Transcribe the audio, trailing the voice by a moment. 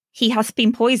He has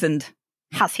been poisoned.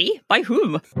 Has he? By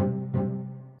whom?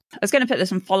 I was going to put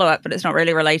this in follow-up, but it's not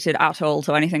really related at all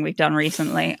to anything we've done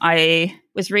recently. I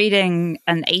was reading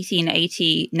an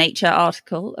 1880 Nature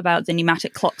article about the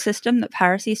pneumatic clock system that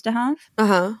Paris used to have.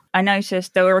 Uh-huh. I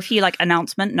noticed there were a few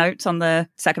announcement notes on the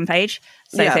second page.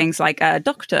 So things like,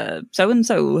 Dr.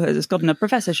 So-and-so has gotten a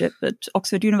professorship at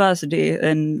Oxford University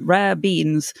in rare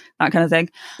beans, that kind of thing.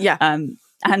 Yeah.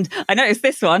 And I noticed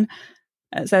this one.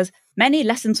 It says, many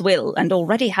lessons will, and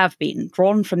already have been,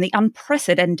 drawn from the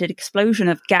unprecedented explosion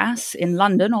of gas in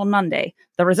London on Monday.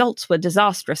 The results were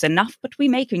disastrous enough, but we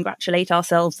may congratulate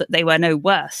ourselves that they were no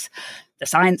worse. The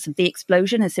science of the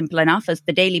explosion is simple enough, as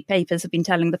the daily papers have been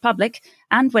telling the public,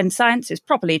 and when science is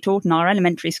properly taught in our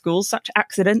elementary schools, such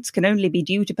accidents can only be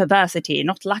due to perversity,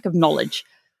 not lack of knowledge.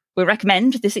 We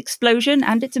recommend this explosion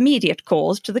and its immediate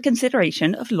cause to the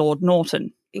consideration of Lord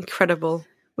Norton. Incredible.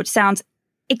 Which sounds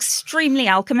extremely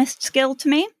alchemist skill to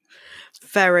me.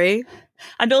 Very.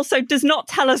 And also does not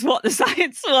tell us what the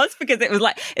science was, because it was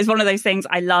it's one of those things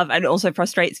I love and it also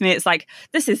frustrates me. It's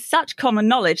this is such common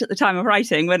knowledge at the time of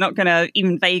writing. We're not going to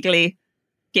even vaguely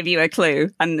give you a clue.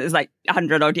 And it's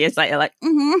 100 odd years later,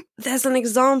 There's an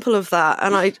example of that.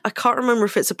 And I can't remember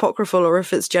if it's apocryphal or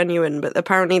if it's genuine, but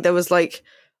apparently there was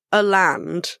a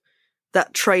land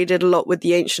that traded a lot with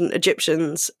the ancient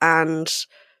Egyptians and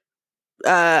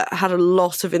had a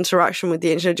lot of interaction with the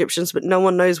ancient Egyptians, but no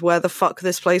one knows where the fuck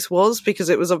this place was, because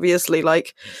it was obviously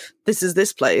this is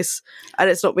this place, and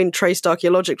it's not been traced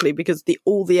archaeologically because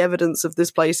all the evidence of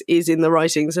this place is in the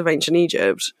writings of ancient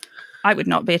Egypt. I would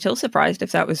not be at all surprised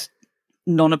if that was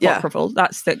non-apocryphal.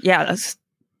 Yeah. That's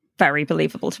very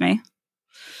believable to me.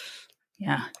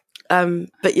 Yeah.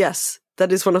 But yes,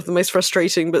 that is one of the most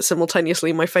frustrating but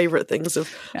simultaneously my favourite things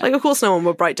of of course no one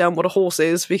would write down what a horse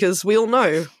is because we all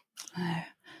know.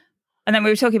 And then we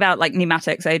were talking about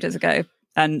pneumatics ages ago,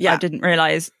 and I didn't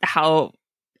realise how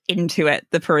into it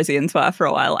the Parisians were for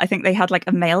a while. I think they had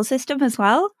a mail system as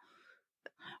well.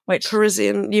 Which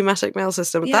Parisian pneumatic mail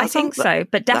system? Yeah, I think so,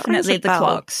 but definitely the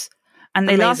clocks. And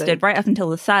they lasted right up until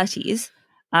the 30s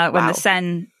when the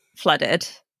Seine flooded,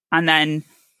 and then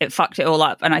it fucked it all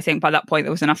up. And I think by that point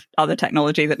there was enough other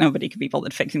technology that nobody could be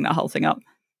bothered fixing that whole thing up.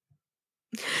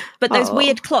 But those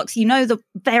weird clocks, the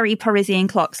very Parisian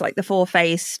clocks, the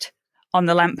four-faced on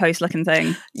the lamppost looking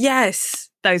thing. Yes.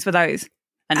 Those were those.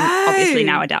 And obviously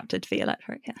now adapted for the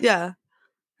electric. Yeah.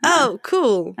 Oh,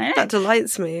 cool. That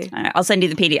delights me. I'll send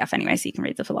you the PDF anyway so you can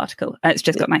read the full article. It's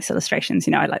just got nice illustrations.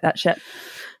 I like that shit.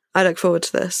 I look forward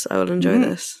to this. I will enjoy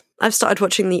this. I've started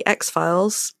watching The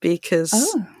X-Files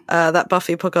because that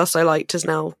Buffy podcast I liked is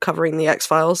now covering The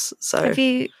X-Files. So have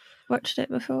you watched it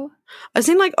before? I've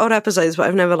seen odd episodes, but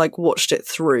I've never watched it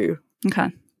through.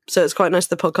 Okay. So it's quite nice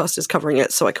the podcast is covering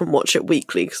it so I can watch it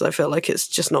weekly because I feel like it's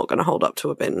just not going to hold up to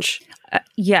a binge.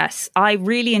 Yes, I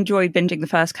really enjoyed binging the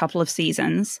first couple of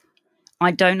seasons.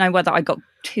 I don't know whether I got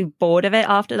too bored of it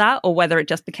after that or whether it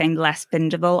just became less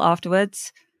bingeable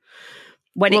afterwards.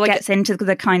 When it gets into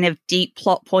the kind of deep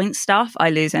plot point stuff,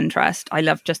 I lose interest. I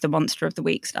love just the monster of the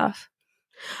week stuff.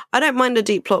 I don't mind a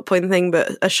deep plot point thing,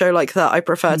 but a show like that I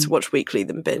prefer to watch weekly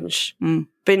than binge.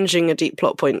 Binging a deep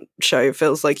plot point show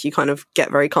feels like you kind of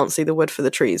can't see the wood for the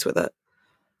trees with it.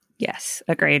 Yes,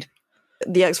 agreed.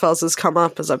 The X-Files has come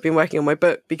up as I've been working on my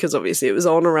book because obviously it was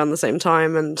on around the same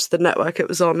time and the network it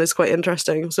was on is quite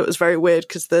interesting. So it was very weird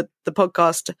because the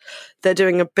podcast, they're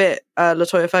doing a bit,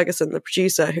 LaToya Ferguson, the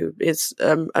producer, who is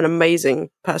an amazing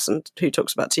person who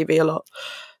talks about TV a lot,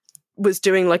 was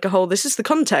doing a whole, this is the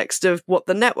context of what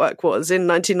the network was in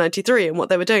 1993 and what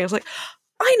they were doing. I was like,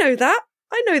 I know that.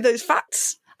 I know those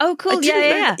facts. Oh, cool.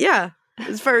 Yeah.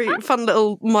 It's very fun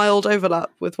little mild overlap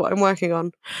with what I'm working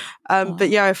on. But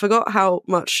yeah, I forgot how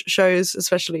much shows,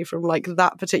 especially from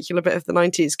that particular bit of the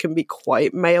 90s, can be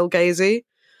quite male gazy.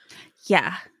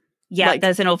 Yeah. Yeah,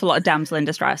 there's an awful lot of damsel in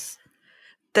distress.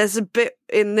 There's a bit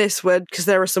in this where, because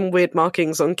there are some weird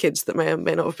markings on kids that may or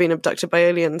may not have been abducted by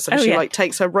aliens, so she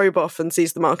takes her robe off and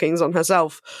sees the markings on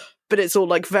herself, but it's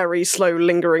all very slow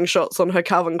lingering shots on her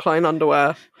Calvin Klein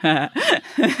underwear. And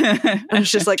it's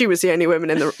just she was the only woman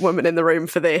in the room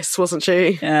for this, wasn't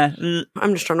she? Yeah.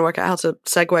 I'm just trying to work out how to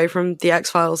segue from the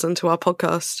X-Files into our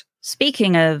podcast.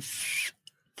 Speaking of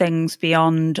things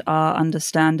beyond our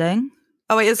understanding.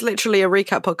 Oh, it is literally a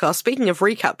recap podcast. Speaking of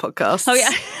recap podcasts. Oh,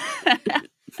 yeah.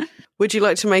 Would you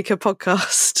like to make a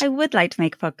podcast? I would like to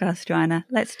make a podcast, Joanna.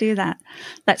 Let's do that.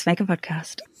 Let's make a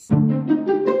podcast.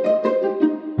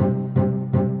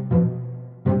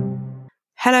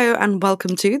 Hello and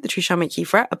welcome to The True Shall Make You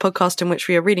Fret, a podcast in which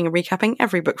we are reading and recapping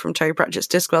every book from Terry Pratchett's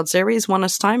Discworld series, one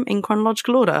at a time in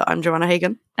chronological order. I'm Joanna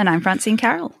Hagan. And I'm Francine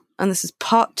Carroll. and this is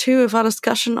part 2 of our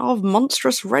discussion of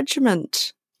Monstrous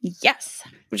Regiment. Yes.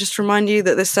 We'll just remind you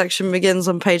that this section begins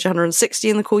on page 160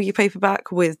 in the Corgi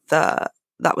paperback with That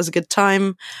Was a Good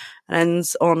Time, and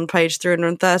ends on page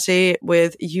 330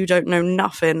 with You Don't Know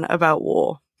Nothing About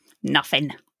War.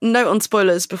 Nothing. Note on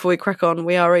spoilers before we crack on.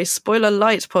 We are a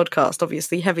spoiler-light podcast,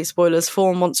 obviously heavy spoilers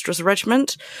for Monstrous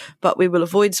Regiment, but we will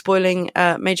avoid spoiling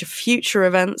major future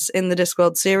events in the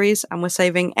Discworld series, and we're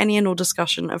saving any and all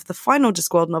discussion of the final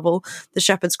Discworld novel, The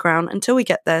Shepherd's Crown, until we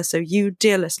get there, so you,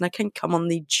 dear listener, can come on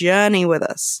the journey with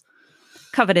us.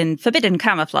 Covered in forbidden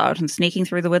camouflage and sneaking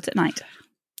through the woods at night.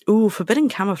 Ooh, forbidden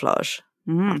camouflage.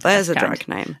 There's a drag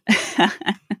name.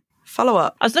 Follow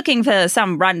up. I was looking for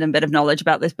some random bit of knowledge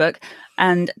about this book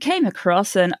and came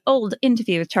across an old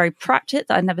interview with Terry Pratchett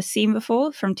that I'd never seen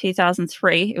before from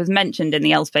 2003. It was mentioned in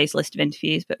the L-Space list of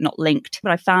interviews, but not linked.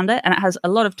 But I found it, and it has a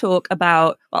lot of talk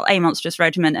about, well, A, Monstrous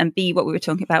Regiment, and B, what we were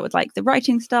talking about with like the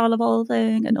writing style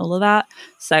evolving and all of that.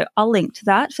 So I'll link to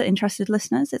that for interested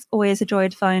listeners. It's always a joy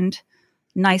to find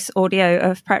nice audio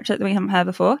of Pratchett that we haven't heard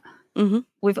before. Mm-hmm.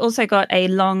 We've also got a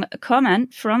long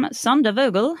comment from Sander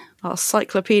Vogel, our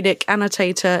cyclopedic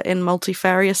annotator in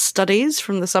multifarious studies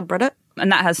from the subreddit.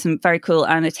 And that has some very cool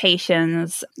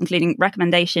annotations, including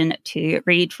recommendation to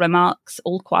read Remarks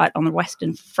All Quiet on the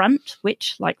Western Front,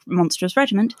 which, like Monstrous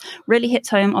Regiment, really hits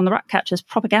home on the Ratcatcher's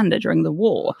propaganda during the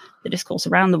war, the discourse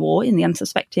around the war in the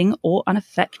unsuspecting or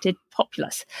unaffected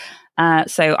populace.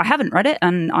 So I haven't read it,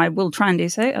 and I will try and do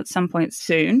so at some point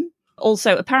soon.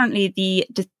 Also, apparently the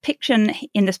depiction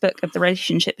in this book of the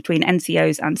relationship between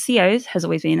NCOs and COs has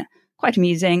always been quite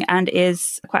amusing and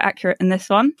is quite accurate in this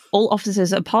one. All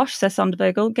officers are posh, says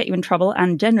Sondervogel, get you in trouble,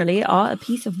 and generally are a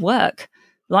piece of work.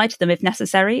 Lie to them if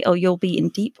necessary, or you'll be in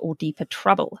deep or deeper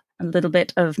trouble. A little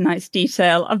bit of nice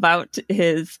detail about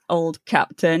his old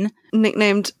captain.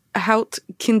 Nicknamed Hout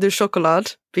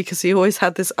Kinderschokolade, because he always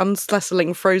had this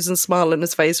unsettling frozen smile on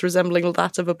his face resembling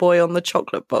that of a boy on the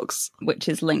chocolate box. Which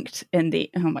is linked in the...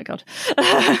 Oh my god.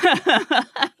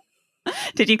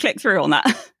 Did you click through on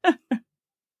that?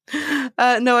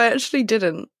 No, I actually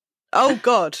didn't. Oh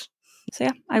god. So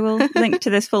yeah, I will link to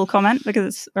this full comment because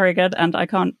it's very good and I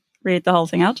can't read the whole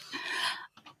thing out.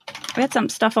 We had some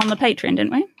stuff on the Patreon,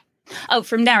 didn't we? Oh,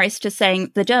 from Naris just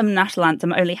saying the German national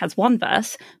anthem only has one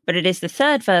verse, but it is the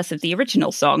third verse of the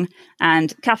original song,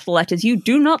 and capital letters, you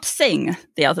do not sing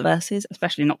the other verses,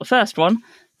 especially not the first one.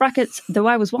 Brackets, though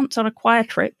I was once on a choir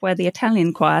trip where the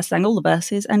Italian choir sang all the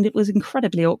verses, and it was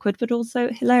incredibly awkward, but also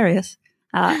hilarious.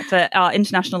 For our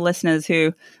international listeners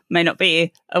who may not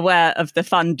be aware of the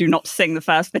fun, do not sing the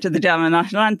first bit of the German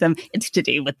national anthem, it's to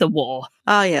do with the war.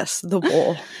 Ah, yes, the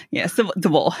war. Yes, the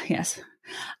war, yes.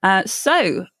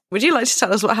 So... Would you like to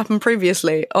tell us what happened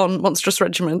previously on Monstrous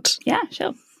Regiment? Yeah,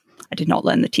 sure. I did not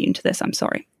learn the tune to this, I'm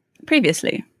sorry.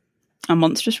 Previously, on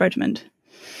Monstrous Regiment.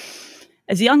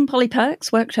 As young Polly Perks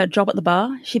worked her job at the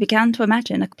bar, she began to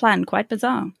imagine a plan quite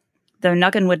bizarre. Though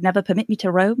Nuggin would never permit me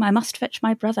to roam, I must fetch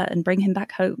my brother and bring him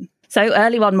back home. So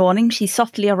early one morning, she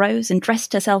softly arose and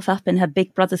dressed herself up in her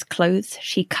big brother's clothes.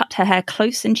 She cut her hair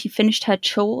close and she finished her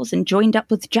chores and joined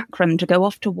up with Jackram to go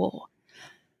off to war.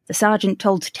 The sergeant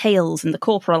told tales and the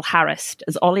corporal harassed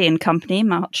as Ollie and company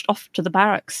marched off to the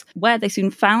barracks, where they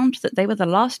soon found that they were the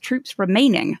last troops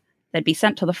remaining. They'd be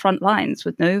sent to the front lines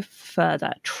with no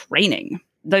further training.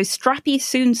 Though Strappy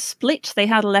soon split, they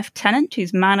had a lieutenant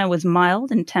whose manner was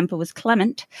mild and temper was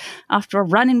clement. After a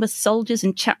run-in with soldiers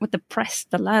and chat with the press,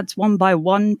 the lads one by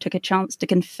one took a chance to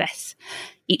confess.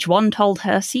 Each one told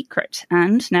her secret,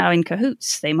 and now in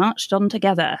cahoots they marched on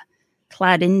together,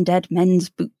 clad in dead men's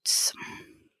boots.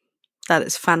 That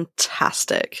is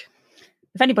fantastic.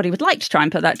 If anybody would like to try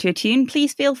and put that to a tune,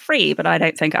 please feel free, but I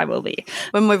don't think I will be.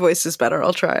 When my voice is better,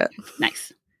 I'll try it.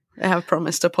 Nice. I have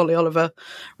promised a Polly Oliver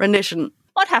rendition.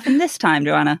 What happened this time,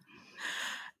 Joanna?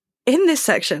 In this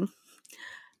section,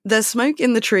 there's smoke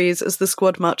in the trees as the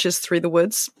squad marches through the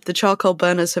woods. The charcoal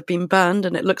burners have been burned,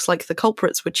 and it looks like the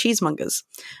culprits were cheesemongers.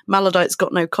 Maladite's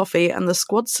got no coffee, and the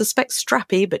squad suspects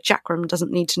Strappy, but Jackram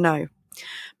doesn't need to know.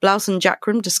 Blouse and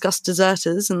Jackram discuss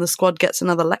deserters, and the squad gets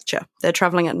another lecture. They're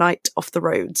travelling at night off the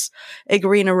roads.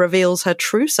 Igorina reveals her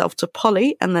true self to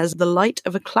Polly, and there's the light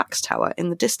of a clacks tower in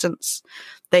the distance.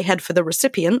 They head for the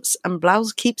recipients, and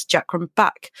Blouse keeps Jackram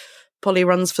back. Polly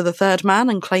runs for the third man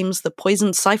and claims the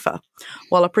poisoned cipher.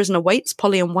 While a prisoner waits,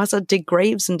 Polly and Wazza dig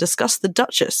graves and discuss the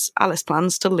Duchess. Alice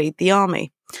plans to lead the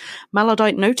army.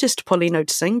 Maladite noticed Polly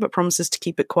noticing, but promises to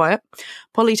keep it quiet.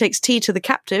 Polly takes tea to the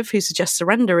captive, who suggests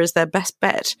surrender is their best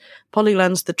bet. Polly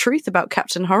learns the truth about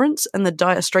Captain Horrence and the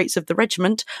dire straits of the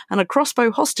regiment, and a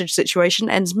crossbow hostage situation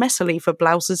ends messily for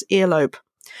Blouse's earlobe.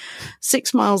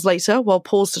 6 miles later, while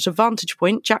paused at a vantage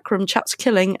point, Jackram chats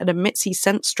killing and admits he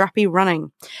sent Strappy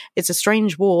running. It's a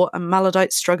strange war and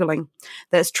Maladite's struggling.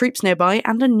 There's troops nearby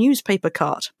and a newspaper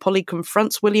cart. Polly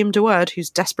confronts William DeWord, who's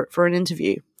desperate for an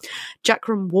interview.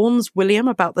 Jackram warns William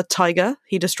about the tiger.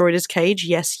 He destroyed his cage.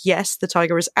 Yes, the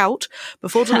tiger is out,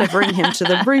 before delivering him to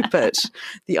the Rupert.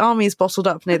 The army is bottled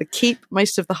up near the keep.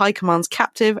 Most of the high command's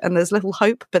captive, and there's little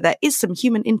hope, but there is some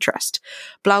human interest.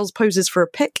 Blouse poses for a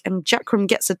pic, and Jackram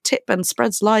gets a tip and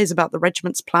spreads lies about the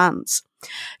regiment's plans.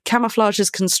 Camouflage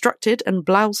is constructed, and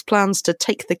Blouse plans to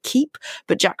take the keep,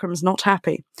 but Jackram's not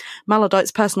happy.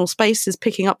 Maladite's personal space is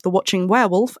picking up the watching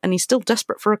werewolf, and he's still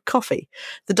desperate for a coffee.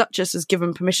 The Duchess has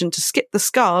given permission to skip the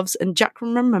scarves, and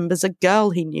Jackram remembers a girl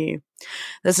he knew.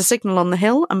 There's a signal on the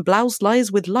hill, and Blouse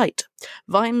lies with light.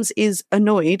 Vimes is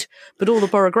annoyed, but all the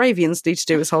Borogravians need to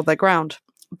do is hold their ground.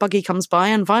 Buggy comes by,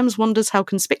 and Vimes wonders how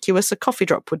conspicuous a coffee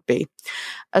drop would be.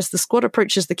 As the squad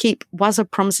approaches the keep, Wazza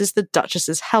promises the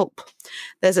Duchess's help.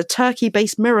 There's a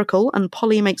turkey-based miracle, and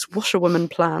Polly makes washerwoman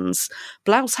plans.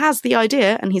 Blouse has the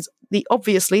idea, and he's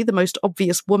obviously the most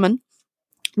obvious woman.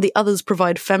 The others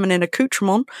provide feminine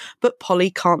accoutrement, but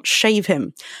Polly can't shave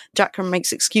him. Jackram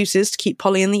makes excuses to keep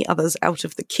Polly and the others out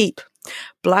of the keep.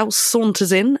 Blouse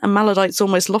saunters in, and Maladite's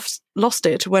almost lost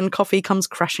it when coffee comes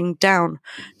crashing down.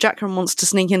 Jackram wants to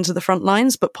sneak into the front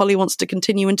lines, but Polly wants to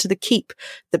continue into the keep.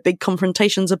 The big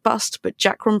confrontation's a bust, but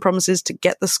Jackram promises to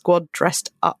get the squad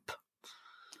dressed up.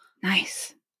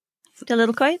 Nice. Still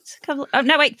little quotes? Oh,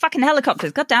 no, wait, fucking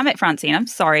helicopters. God damn it, Francine. I'm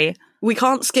sorry. We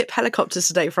can't skip helicopters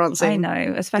today, Francine. I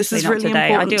know, especially this is not really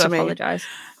today. I do important to me. apologise.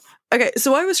 Okay,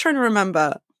 so I was trying to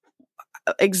remember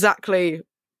exactly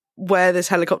where this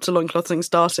helicopter loincloth thing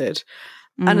started.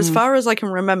 And as far as I can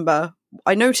remember,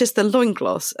 I noticed the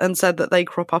loincloths and said that they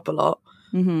crop up a lot.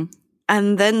 Mm-hmm.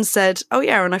 And then said, oh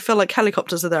yeah, and I feel like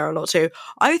helicopters are there a lot too.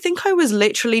 I think I was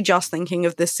literally just thinking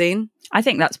of this scene. I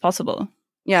think that's possible.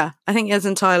 Yeah, I think it's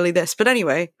entirely this. But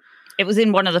anyway. It was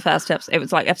in one of the first episodes. It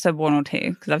was like episode 1 or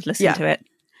 2, because I've listened to it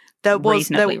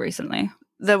reasonably recently.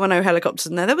 There were no helicopters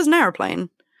in there. There was an aeroplane,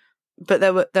 but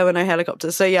there were no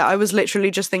helicopters. So yeah, I was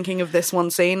literally just thinking of this one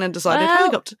scene and decided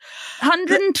helicopter.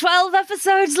 112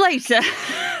 episodes later.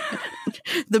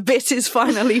 The bit is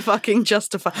finally fucking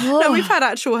justified. No, we've had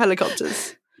actual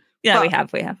helicopters. Yeah, we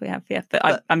have. Yeah,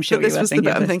 but I'm sure this was the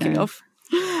bit I'm thinking of.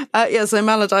 So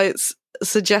Maladite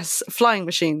suggests flying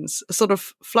machines, a sort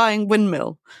of flying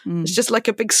windmill. It's just like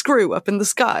a big screw up in the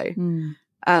sky.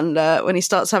 And when he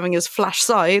starts having his flash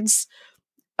sides,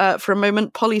 for a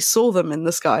moment, Polly saw them in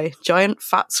the sky. Giant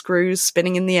fat screws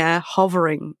spinning in the air,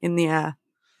 hovering in the air.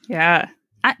 Yeah.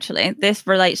 Actually, this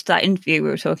relates to that interview we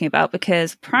were talking about,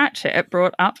 because Pratchett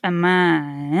brought up a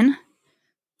man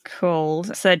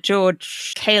called Sir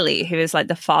George Cayley, who is like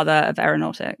the father of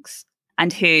aeronautics,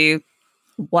 and who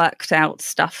worked out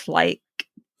stuff like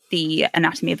the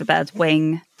anatomy of a bird's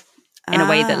wing in a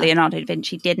way that Leonardo da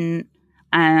Vinci didn't.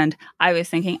 And I was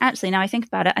thinking, actually, now I think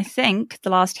about it, I think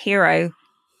The Last Hero,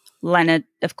 Leonard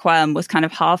of Quirm, was kind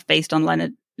of half based on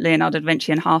Leonardo da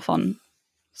Vinci and half on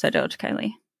Sir George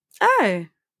Cayley. Oh.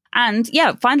 And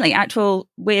yeah, finally, actual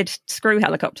weird screw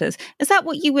helicopters. Is that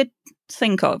what you would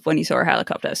think of when you saw a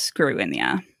helicopter, a screw in the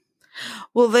air?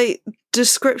 Well, the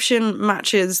description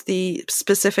matches the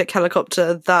specific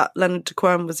helicopter that Leonard de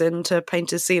Quirm was in to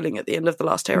paint his ceiling at the end of The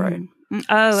Last Hero.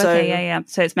 Oh, okay, yeah.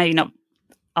 So it's maybe not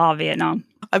our Vietnam.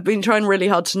 I've been trying really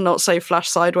hard to not say Flash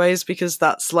Sideways, because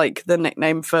that's like the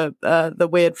nickname for the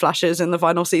weird flashes in the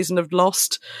final season of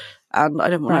Lost. And I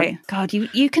don't want to... God,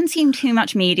 you consume too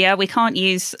much media. We can't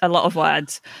use a lot of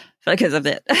words because of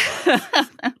it.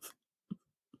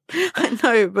 I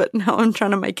know, but now I'm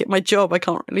trying to make it my job. I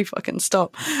can't really fucking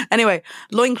stop. Anyway,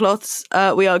 loincloths,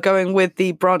 we are going with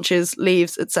the branches,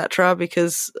 leaves, etc.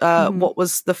 because what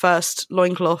was the first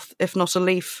loincloth, if not a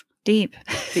leaf? Deep.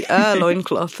 The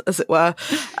loincloth, as it were.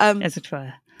 As it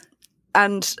were.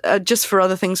 And just for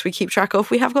other things we keep track of,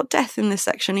 we have got Death in this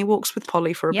section. He walks with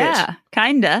Polly for a bit. Yeah,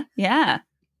 kinda, yeah.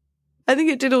 I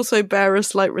think it did also bear a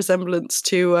slight resemblance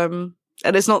to...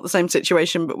 and it's not the same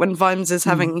situation, but when Vimes is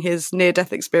having his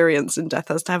near-death experience, and Death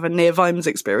has to have a near-Vimes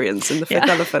experience in The Fifth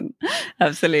Elephant.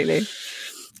 Absolutely.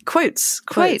 Quotes.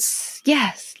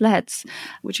 Yes, let's.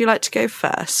 Would you like to go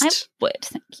first? I would,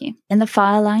 thank you. In the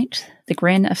firelight, the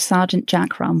grin of Sergeant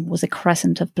Jackram was a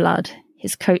crescent of blood,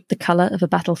 his coat the colour of a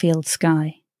battlefield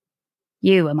sky.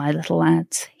 You are my little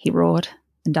lads, he roared,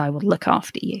 and I will look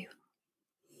after you.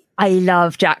 I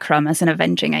love Jackram as an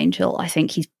avenging angel. I think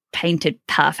he's painted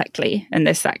perfectly in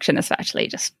this section, especially.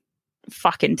 Just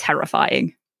fucking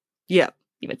terrifying. Yeah.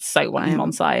 You would so want him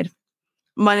on side.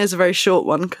 Mine is a very short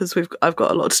one because I've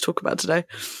got a lot to talk about today.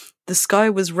 The sky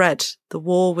was red. The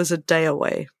war was a day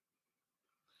away.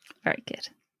 Very good.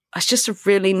 It's just a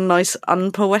really nice,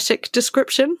 unpoetic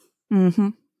description. Mm-hmm.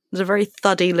 It's a very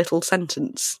thuddy little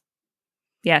sentence.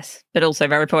 Yes, but also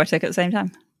very poetic at the same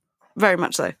time. Very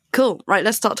much so. Cool. Right,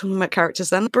 let's start talking about characters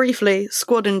then. Briefly,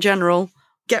 squad in general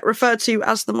get referred to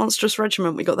as the Monstrous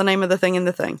Regiment. We got the name of the thing in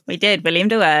the thing. We did. William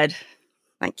DeWord.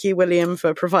 Thank you, William,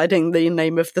 for providing the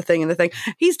name of the thing in the thing.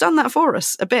 He's done that for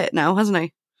us a bit now, hasn't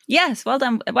he? Yes, well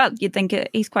done. Well, you'd think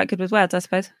he's quite good with words, I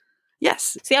suppose.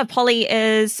 Yes. So yeah, Polly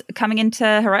is coming into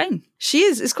her own. She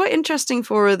is. It's quite interesting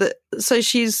for her that. So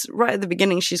she's right at the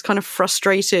beginning. She's kind of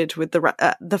frustrated with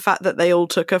the fact that they all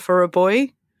took her for a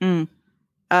boy. Mm.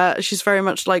 She's very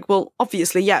much like, well,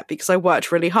 obviously, yeah, because I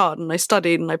worked really hard and I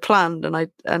studied and I planned and I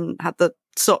had the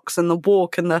socks and the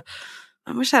walk and I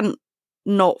wish I hadn't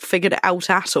not figured it out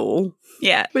at all.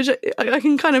 Yeah, which I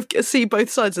can kind of see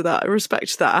both sides of that. I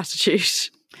respect that attitude.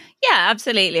 Yeah,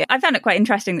 absolutely. I found it quite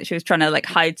interesting that she was trying to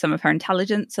hide some of her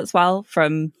intelligence as well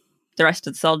from the rest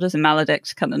of the soldiers, and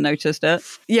Maledict kind of noticed it.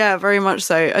 Yeah, very much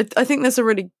so. I think there's a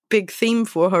really big theme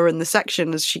for her in the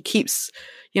section as she keeps,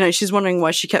 she's wondering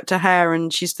why she kept her hair,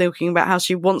 and she's thinking about how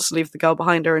she wants to leave the girl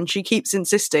behind her, and she keeps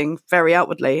insisting very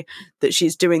outwardly that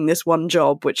she's doing this one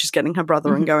job, which is getting her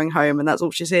brother and going home, and that's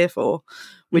all she's here for.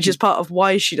 Which is part of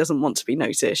why she doesn't want to be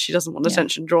noticed. She doesn't want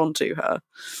attention drawn to her.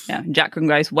 Yeah, Jackram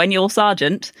goes, when you're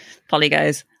sergeant, Polly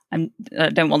goes, I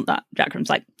don't want that. Jackram's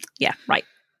like, yeah, right.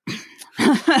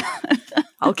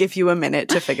 I'll give you a minute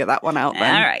to figure that one out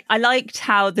then. All right. I liked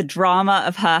how the drama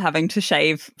of her having to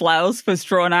shave blouse was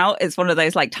drawn out. It's one of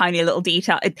those tiny little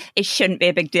details. It shouldn't be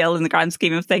a big deal in the grand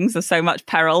scheme of things. There's so much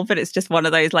peril, but it's just one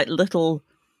of those little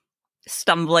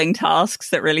stumbling tasks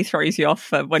that really throws you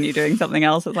off when you're doing something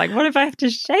else. It's like, what if I have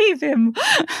to shave him?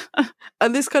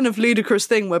 And this kind of ludicrous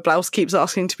thing where Blouse keeps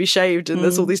asking to be shaved and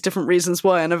there's all these different reasons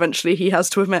why, and eventually he has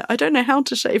to admit, I don't know how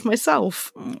to shave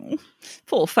myself.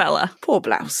 Poor fella. Poor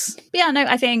Blouse. Yeah, no,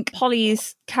 I think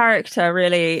Polly's character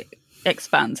really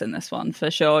expands in this one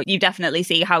for sure. You definitely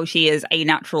see how she is a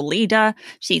natural leader.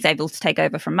 She's able to take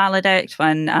over from Maledict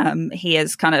when he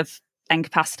is kind of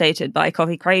incapacitated by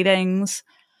coffee cravings.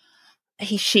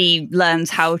 She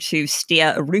learns how to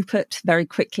steer a Rupert very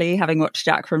quickly, having watched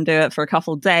Jackram do it for a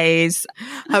couple of days.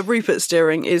 Her Rupert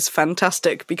steering is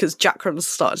fantastic because Jackram's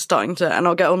starting to, and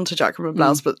I'll get on to Jackram and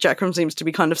Blouse, but Jackram seems to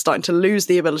be kind of starting to lose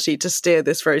the ability to steer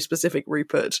this very specific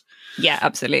Rupert. Yeah,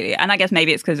 absolutely. And I guess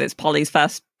maybe it's because it's Polly's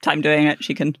first time doing it.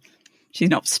 She's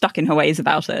not stuck in her ways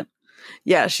about it.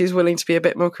 Yeah, she's willing to be a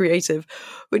bit more creative,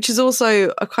 which is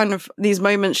also a kind of these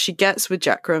moments she gets with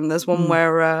Jackram. There's one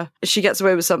where she gets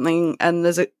away with something and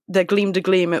there gleamed a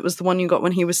gleam. It was the one you got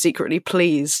when he was secretly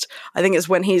pleased. I think it's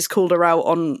when he's called her out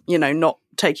on, not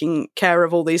taking care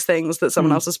of all these things that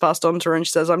someone else has passed on to her, and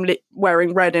she says, I'm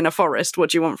wearing red in a forest. What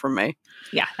do you want from me?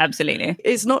 Yeah, absolutely.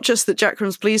 It's not just that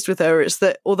Jackram's pleased with her. It's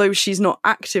that although she's not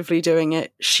actively doing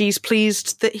it, she's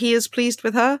pleased that he is pleased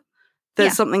with her.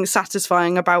 There's something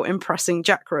satisfying about impressing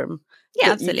Jackram.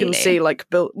 Yeah, absolutely. You can see,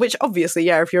 Bill, which obviously,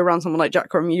 if you're around someone like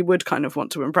Jackram, you would kind of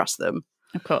want to impress them.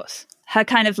 Of course. Her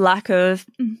kind of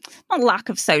not lack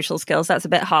of social skills, that's a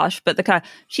bit harsh, but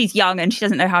she's young and she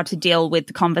doesn't know how to deal with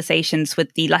the conversations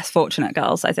with the less fortunate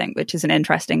girls, I think, which is an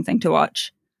interesting thing to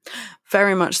watch.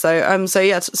 Very much so.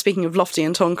 Speaking of Lofty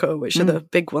and Tonka, which are the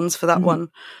big ones for that one,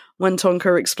 when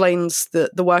Tonka explains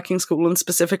the working school and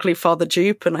specifically Father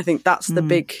Jupe, and I think that's the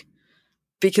big...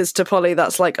 Because to Polly,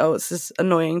 that's it's this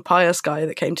annoying pious guy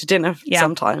that came to dinner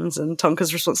sometimes. And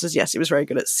Tonka's response is, yes, he was very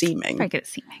good at seeming. Very good at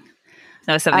seeming.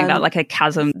 There was something about a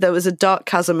chasm. There was a dark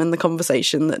chasm in the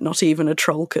conversation that not even a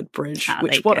troll could bridge,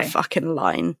 which, what a fucking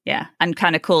line. Yeah, and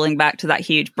kind of calling back to that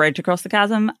huge bridge across the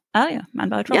chasm. Oh, yeah, man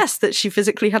by a troll. Yes, that she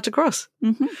physically had to cross.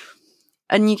 Mm-hmm.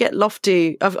 And you get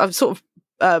Lofty. I've sort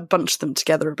of bunched them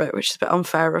together a bit, which is a bit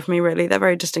unfair of me, really. They're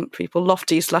very distinct people.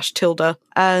 Lofty/Tilda.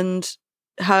 And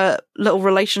her little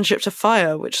relationship to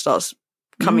fire, which starts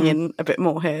coming in a bit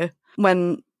more here.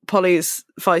 When Polly's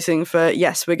fighting for,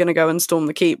 yes, we're going to go and storm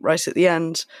the keep right at the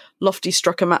end, Lofty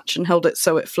struck a match and held it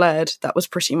so it flared. That was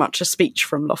pretty much a speech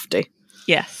from Lofty.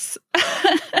 Yes.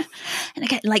 And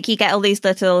again, you get all these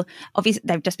little, obviously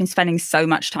they've just been spending so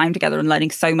much time together and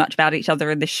learning so much about each other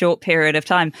in this short period of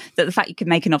time that the fact you could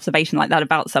make an observation like that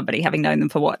about somebody, having known them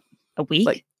for a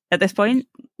week at this point?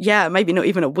 Yeah, maybe not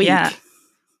even a week. Yeah.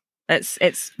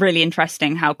 It's really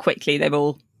interesting how quickly they've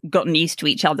all gotten used to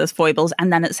each other's foibles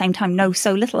and then at the same time know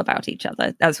so little about each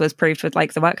other, as was proved with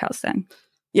the workhouse thing.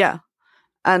 Yeah.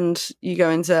 And you go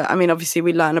into, obviously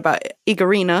we learn about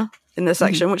Igorina in this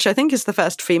section, which I think is the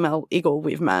first female eagle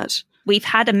we've met. We've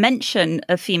had a mention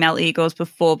of female eagles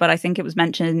before, but I think it was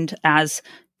mentioned as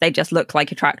they just look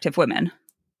like attractive women.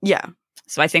 Yeah.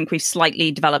 So I think we've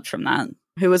slightly developed from that.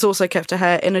 Who has also kept her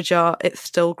hair in a jar. It's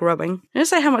still growing. I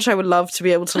say how much I would love to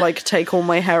be able to, like, take all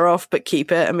my hair off but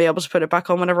keep it and be able to put it back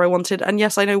on whenever I wanted. And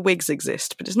yes, I know wigs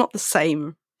exist, but it's not the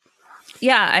same.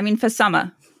 Yeah, I mean, for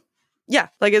summer. Yeah,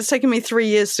 like, it's taken me 3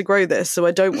 years to grow this, so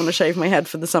I don't want to shave my head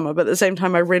for the summer, but at the same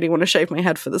time, I really want to shave my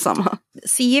head for the summer.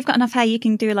 See, you've got enough hair you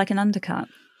can do, like, an undercut.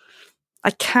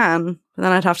 I can, but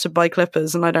then I'd have to buy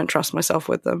clippers, and I don't trust myself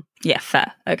with them. Yeah,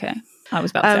 fair. Okay. I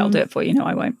was about to say, I'll do it for you. No,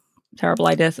 I won't. Terrible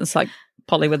idea. It's like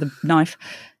Polly with a knife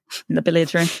in the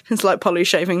billiards room. It's like Polly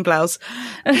shaving blouse.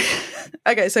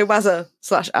 Okay, so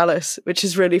Wazza/Alice, which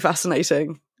is really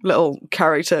fascinating. Little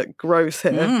character growth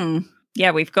here.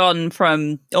 Yeah, we've gone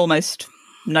from almost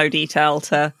no detail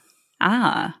to,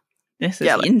 this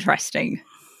is interesting,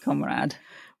 comrade.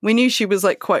 We knew she was,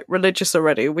 like, quite religious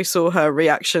already. We saw her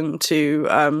reaction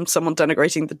to someone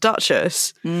denigrating the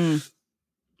Duchess.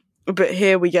 But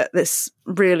here we get this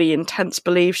really intense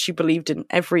belief. She believed in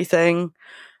everything.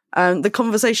 The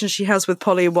conversation she has with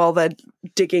Polly while they're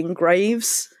digging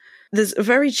graves. There's a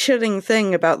very chilling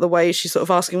thing about the way she's sort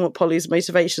of asking what Polly's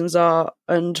motivations are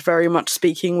and very much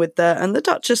speaking with her. And the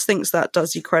Duchess thinks that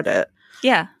does you credit.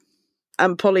 Yeah.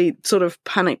 And Polly sort of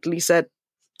panickedly said,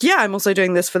 yeah, I'm also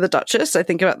doing this for the Duchess. I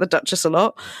think about the Duchess a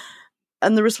lot.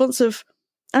 And the response of,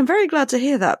 I'm very glad to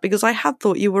hear that because I had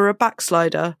thought you were a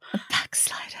backslider. A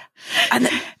backslider. And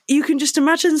you can just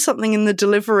imagine something in the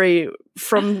delivery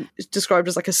from described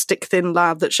as like a stick-thin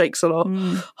lad that shakes a lot,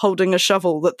 holding a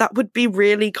shovel, that would be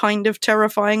really kind of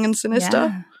terrifying and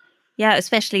sinister. Yeah,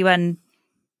 especially when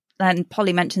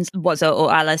Polly mentions Wazza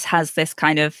or Alice has this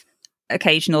kind of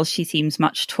occasional, she seems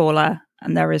much taller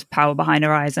and there is power behind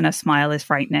her eyes and her smile is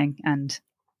frightening. And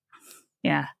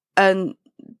yeah. And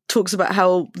talks about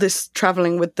how this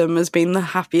travelling with them has been the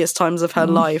happiest times of her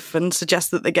life and suggests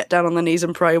that they get down on their knees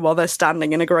and pray while they're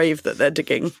standing in a grave that they're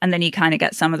digging. And then you kind of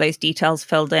get some of those details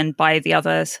filled in by the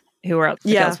others who are at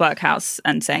the girls' workhouse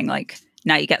and saying, like,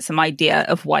 now you get some idea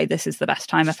of why this is the best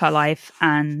time of her life.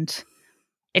 And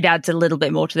it adds a little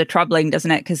bit more to the troubling,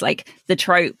 doesn't it? Because, like, the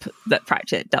trope that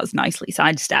Pratchett does nicely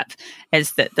sidestep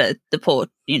is that the poor,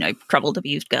 troubled,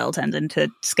 abused girl turns into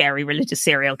scary religious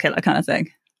serial killer kind of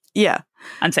thing. Yeah.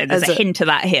 And so there's a hint of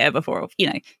that here before,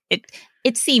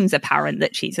 it seems apparent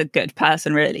that she's a good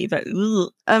person, really. But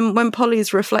when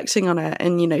Polly's reflecting on it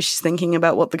and, she's thinking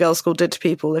about what the girls' school did to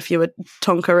people, if you were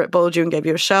Tonka, it boiled you and gave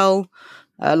you a shell.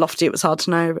 Lofty, it was hard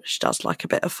to know, but she does like a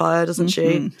bit of fire, doesn't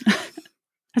she?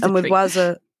 And with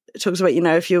Wazza, it talks about,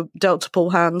 if you're dealt to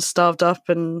pull hands, starved up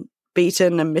and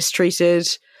beaten and mistreated,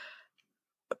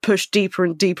 push deeper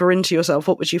and deeper into yourself,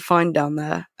 what would you find down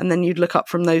there? And then you'd look up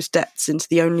from those depths into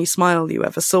the only smile you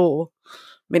ever saw,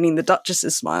 meaning the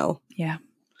Duchess's smile. Yeah.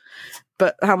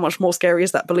 But how much more scary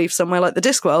is that belief somewhere like the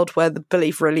Discworld, where the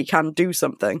belief really can do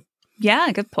something?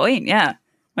 Yeah, good point. Yeah.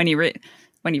 When you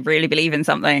really believe in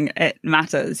something, it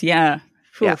matters. Yeah.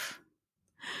 Yeah.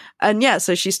 And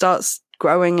so she starts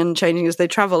growing and changing as they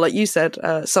travel. Like you said,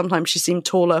 sometimes she seemed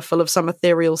taller, full of some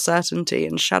ethereal certainty,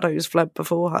 and shadows fled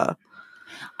before her.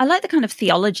 I like the kind of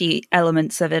theology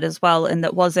elements of it as well, in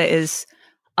that Wazza is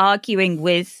arguing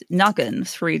with Nuggin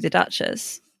through the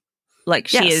Duchess. Like,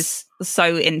 she is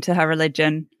so into her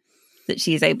religion that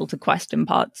she is able to question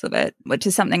parts of it, which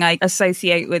is something I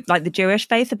associate with, like, the Jewish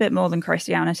faith a bit more than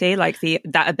Christianity, like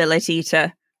that ability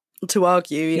to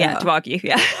argue. Yeah, to argue,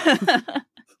 yeah.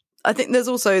 I think there's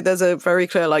a very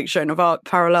clear, like, Joan of Arc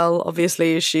parallel.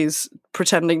 Obviously, she's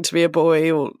pretending to be a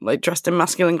boy or, like, dressed in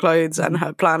masculine clothes, and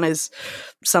her plan is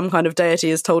some kind of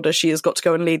deity has told her she has got to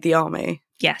go and lead the army.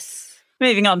 Yes.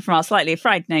 Moving on from our slightly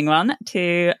frightening one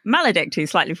to Maledict,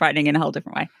 who's slightly frightening in a whole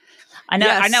different way. I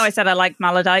know I said I liked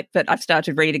Maledict, but I've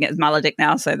started reading it as Maledict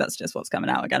now, so that's just what's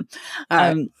coming out again.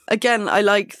 Again, I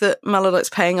like that Maledict's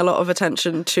paying a lot of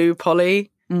attention to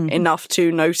Polly, enough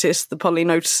to notice the Polly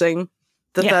noticing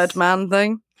the third man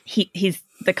thing. He's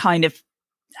the kind of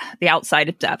the outside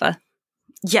observer.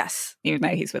 Yes. Even though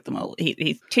he's with them all.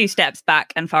 He's 2 steps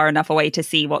back and far enough away to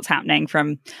see what's happening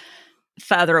from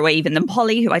further away even than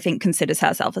Polly, who I think considers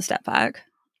herself a step back.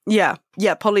 Yeah.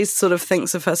 Yeah, Polly sort of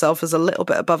thinks of herself as a little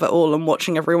bit above it all and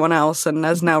watching everyone else, and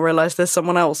has now realised there's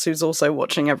someone else who's also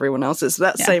watching everyone else. It's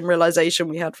that same realisation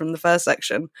we had from the first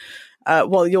section.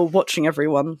 While you're watching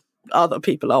everyone, other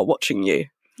people are watching you.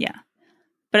 Yeah.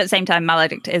 But at the same time,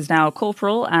 Maledict is now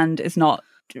corporal and is not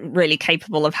really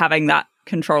capable of having that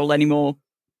control anymore.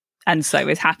 And so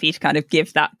is happy to kind of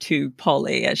give that to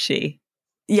Polly as she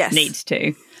needs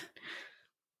to.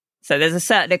 So there's a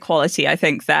certain equality, I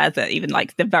think, there that even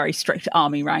like the very strict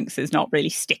army ranks is not really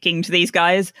sticking to these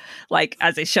guys. Like,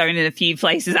 as is shown in a few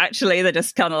places, actually, they're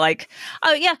just kind of like,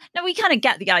 oh yeah, no, we kind of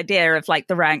get the idea of like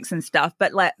the ranks and stuff,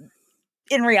 but like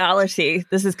in reality,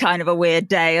 this is kind of a weird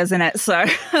day, isn't it? So,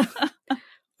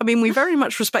 I mean, we very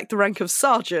much respect the rank of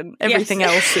sergeant. Everything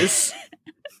else is.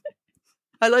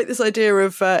 I like this idea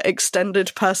of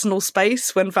extended personal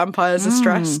space. When vampires are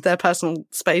stressed, their personal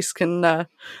space can, I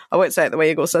won't say it the way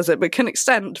Igor says it, but can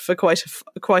extend for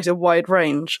quite a wide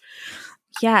range.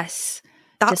 Yes.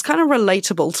 That's kind of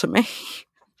relatable to me.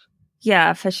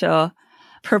 Yeah, for sure.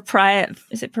 Is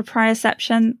it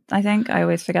proprioception? I think I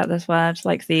always forget this word,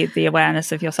 like the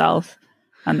awareness of yourself.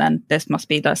 And then this must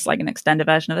be just like an extended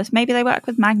version of this. Maybe they work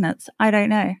with magnets. I don't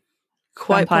know.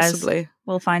 Quite Vampires, possibly.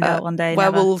 We'll find out one day.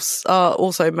 Werewolves are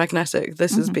also magnetic.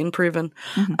 This has been proven.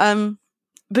 But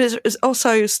it's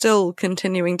also still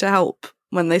continuing to help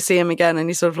when they see him again, and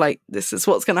he's sort of like, this is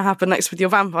what's going to happen next with your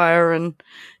vampire, and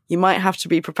you might have to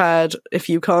be prepared if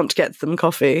you can't get them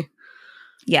coffee.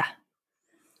 Yeah.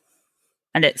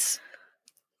 And it's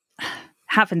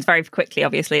happens very quickly.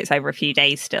 Obviously, it's over a few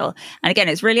days still. And again,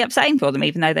 it's really upsetting for them,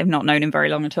 even though they've not known him very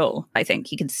long at all. I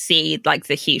think you can see like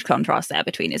the huge contrast there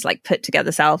between his like put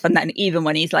together self, and then even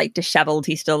when he's like disheveled,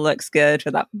 he still looks good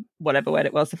with that whatever word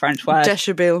it was, the French word.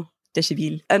 Deshabille.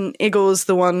 And Igor's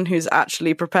the one who's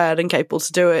actually prepared and capable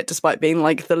to do it, despite being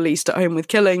like the least at home with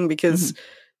killing, because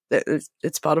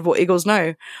it's part of what Eagles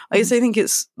know. I also think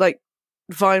it's like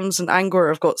Vimes and Angua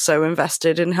have got so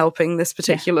invested in helping this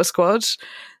particular squad.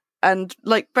 And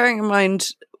like, bearing in mind,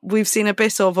 we've seen a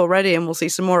bit of already, and we'll see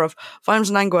some more of Vimes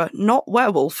and Angua, not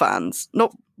werewolf fans,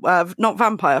 not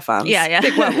vampire fans. Yeah.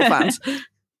 Big werewolf fans.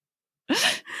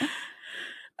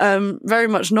 Very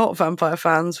much not vampire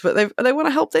fans, but they want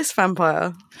to help this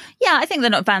vampire. Yeah, I think they're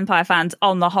not vampire fans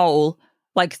on the whole,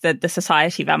 like the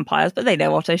society vampires, but they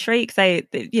know Otto Shriek. They've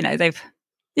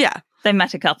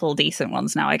met a couple decent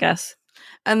ones now, I guess.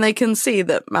 And they can see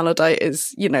that Malodite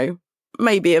is,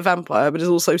 maybe a vampire, but is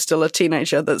also still a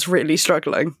teenager that's really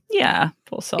struggling. Yeah,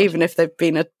 poor sod. Even if they've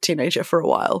been a teenager for a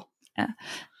while. Yeah.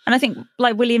 And I think,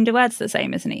 like, William de Weerd's the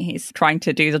same, isn't he? He's trying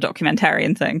to do the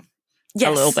documentarian thing. Yes.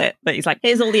 A little bit. But he's like,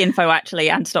 here's all the info, actually,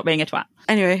 and stop being a twat.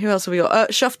 Anyway, who else have we got?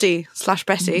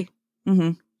 Shufti/Betty.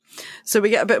 Mm-hmm. So we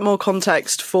get a bit more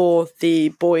context for the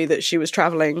boy that she was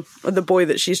travelling, or the boy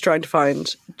that she's trying to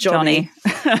find, Johnny.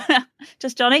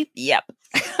 Just Johnny? Yep.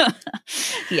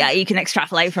 Yeah, you can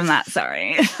extrapolate from that,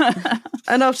 sorry.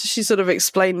 And after she sort of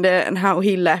explained it and how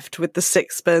he left with the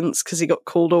sixpence because he got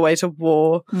called away to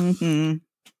war. Mm-hmm.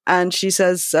 And she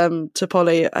says to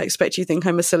Polly, I expect you think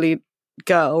I'm a silly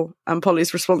girl. And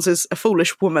Polly's response is, a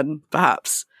foolish woman,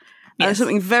 perhaps. Yes. And there's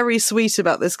something very sweet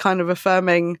about this kind of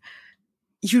affirming,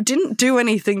 you didn't do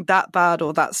anything that bad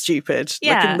or that stupid.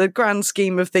 Yeah. Like in the grand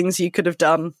scheme of things you could have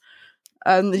done.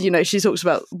 And, she talks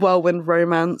about whirlwind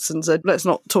romance and said, let's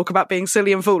not talk about being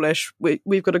silly and foolish.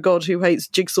 We've got a god who hates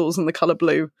jigsaws and the colour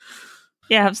blue.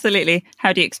 Yeah, absolutely.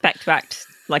 How do you expect to act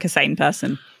like a sane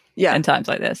person in times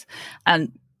like this?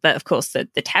 But of course, the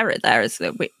terror there is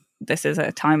that this is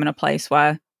a time and a place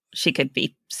where she could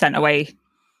be sent away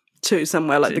to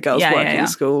somewhere like the girls' working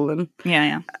school. And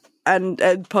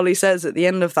And Polly says at the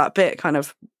end of that bit, kind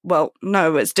of, well,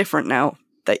 no, it's different now.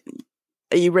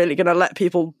 Are you really going to let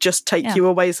people just take you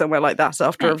away somewhere like that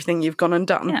after everything you've gone and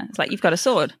done? Yeah, it's like you've got a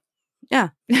sword. Yeah,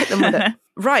 hit them with it.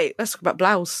 Right, let's talk about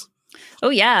Blouse. Oh,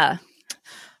 yeah.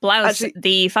 Blouse,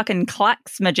 the fucking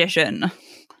Clax magician.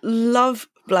 Love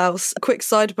Blouse. A quick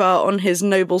sidebar on his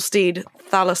noble steed,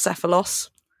 Thalasephalos.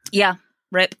 Yeah,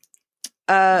 rip.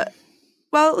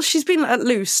 Well, she's been let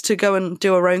loose to go and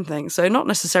do her own thing, so not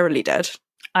necessarily dead.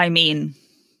 I mean,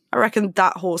 I reckon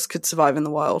that horse could survive in the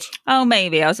wild. Oh,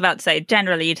 maybe. I was about to say,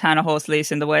 generally you turn a horse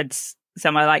loose in the woods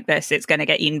somewhere like this, it's going to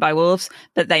get eaten by wolves,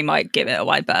 but they might give it a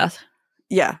wide berth.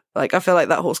 Yeah, like I feel like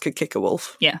that horse could kick a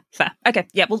wolf. Yeah, fair. Okay,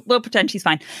 yeah, we'll pretend she's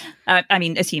fine.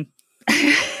 Assume.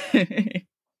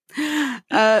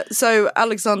 So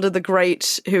Alexander the Great,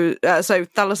 so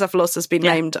Thalasephalos has been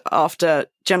named after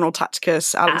General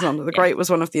Tacticus. Alexander the Great was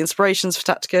one of the inspirations for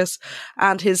Tacticus,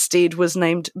 and his steed was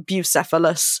named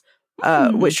Bucephalus,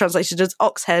 which translated as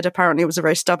ox head. Apparently it was a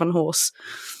very stubborn horse.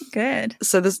 Good.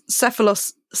 So the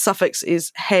cephalos suffix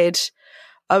is head.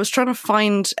 I was trying to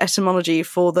find etymology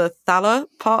for the thala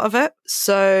part of it.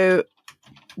 So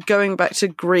going back to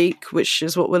Greek, which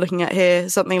is what we're looking at here,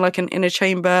 something like an inner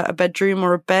chamber, a bedroom,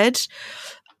 or a bed.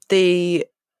 The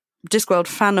Discworld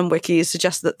fandom wiki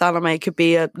suggests that thalame could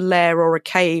be a lair or a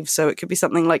cave, so it could be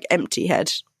something like empty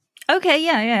head. Okay,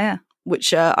 yeah.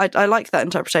 Which I like that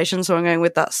interpretation, so I'm going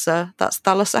with that's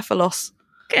Thalasephalos.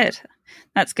 Good.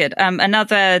 That's good.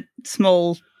 Another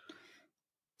small,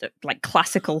 like,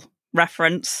 classical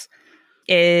reference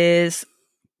is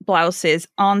Blouse's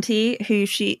auntie, who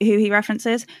he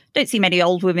references. Don't see many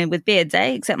old women with beards,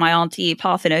 except my auntie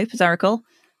Parthenope, as I recall.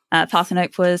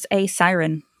 Parthenope was a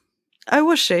siren. Oh,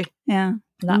 was she? Yeah,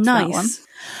 that's nice. that one.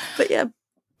 But yeah,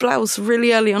 Blouse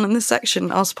really early on in this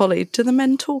section asked Polly, "Do the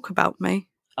men talk about me?"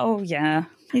 Oh yeah,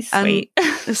 he's sweet.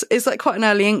 It's like quite an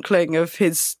early inkling of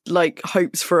his like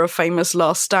hopes for a famous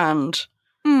last stand.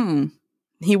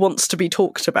 He wants to be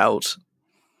talked about.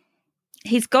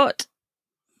 He's got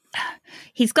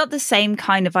the same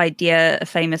kind of idea of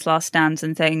famous last stands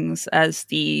and things as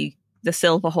the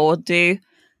Silver Horde do,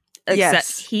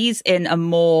 except he's in a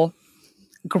more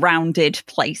grounded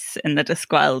place in the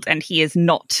Discworld, and he is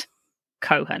not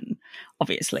Cohen,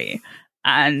 obviously.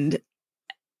 And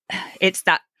it's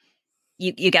that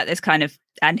you get this kind of,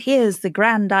 and here's the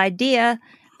grand idea,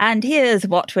 and here's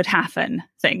what would happen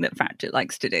thing that Pratchett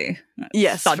likes to do.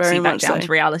 Yes, Starts very you back much down so.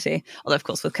 to reality. Although, of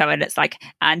course, with Cohen, it's like,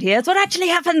 and here's what actually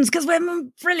happens because we're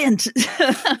brilliant.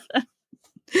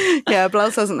 Yeah,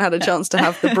 Blouse hasn't had a chance to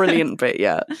have the brilliant bit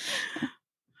yet.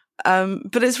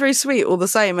 But it's very sweet all the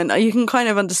same, and you can kind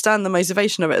of understand the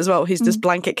motivation of it as well. He's this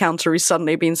blanket counter who's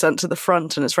suddenly been sent to the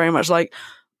front, and it's very much like,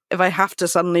 if I have to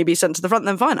suddenly be sent to the front,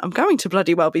 then fine, I'm going to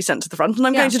bloody well be sent to the front, and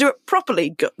I'm going to do it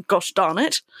properly, gosh darn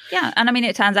it. Yeah, and I mean,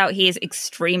 it turns out he is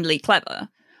extremely clever.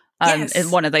 In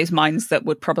one of those minds that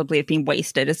would probably have been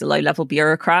wasted as a low-level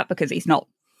bureaucrat, because he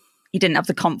didn't have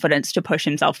the confidence to push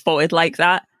himself forward like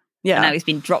that. Yeah. And now he's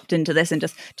been dropped into this, and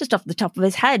just off the top of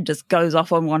his head just goes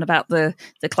off on one about the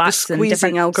class and different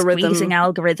squeezing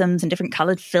algorithms and different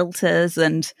coloured filters,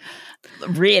 and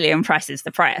really impresses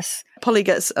the press. Polly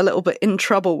gets a little bit in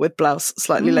trouble with Blouse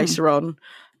slightly later on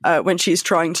when she's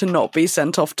trying to not be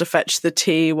sent off to fetch the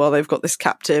tea while they've got this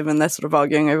captive, and they're sort of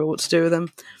arguing over what to do with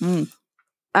him.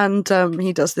 And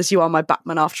he does this, "You are my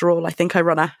Batman after all. I think I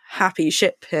run a happy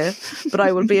ship here, but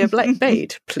I will be a black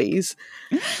maid, please.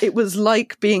 It was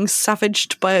like being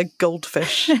savaged by a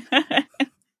goldfish." And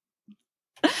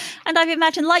I've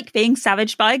imagined like being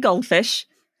savaged by a goldfish.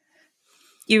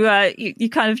 You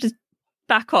kind of just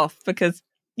back off because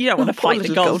you don't want to fight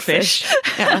the goldfish.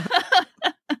 Yeah.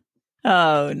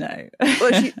 Oh, no.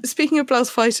 Well, actually, speaking of Blouse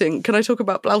fighting, can I talk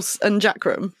about Blouse and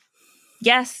Jackram?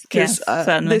 Yes,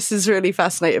 certainly. This has really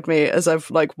fascinated me as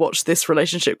I've watched this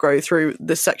relationship grow through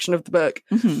this section of the book.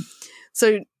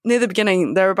 So near the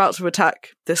beginning, they're about to attack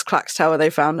this Clax tower they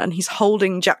found, and he's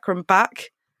holding Jackram back.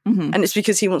 And it's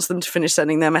because he wants them to finish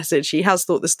sending their message. He has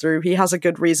thought this through. He has a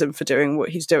good reason for doing what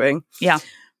he's doing. Yeah.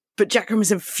 But Jackram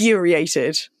is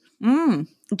infuriated.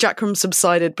 Jackram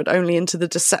subsided, but only into the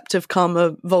deceptive calm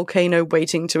of a volcano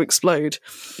waiting to explode.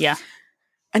 Yeah.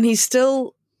 And he's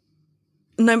still,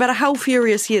 no matter how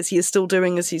furious he is still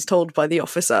doing as he's told by the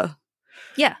officer.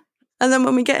 Yeah. And then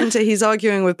when we get into, he's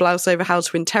arguing with Blouse over how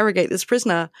to interrogate this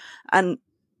prisoner, and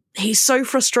he's so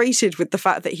frustrated with the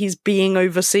fact that he's being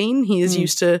overseen. He is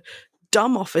used to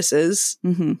dumb officers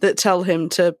that tell him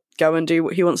to go and do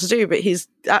what he wants to do, but he's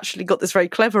actually got this very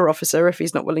clever officer if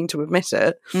he's not willing to admit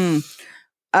it.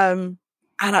 And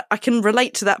I can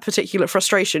relate to that particular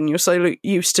frustration. You're so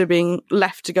used to being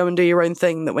left to go and do your own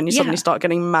thing that when you suddenly start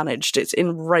getting managed, it's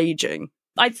enraging.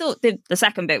 I thought the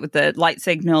second bit with the light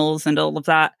signals and all of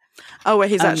that. Oh, where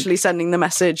he's actually sending the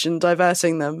message and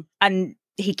diverting them. And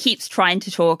he keeps trying to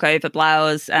talk over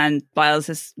Blouse, and Blouse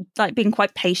is being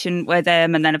quite patient with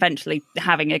him, and then eventually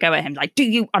having a go at him, do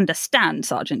you understand,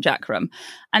 Sergeant Jackram?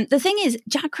 And the thing is,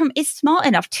 Jackram is smart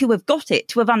enough to have got it,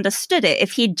 to have understood it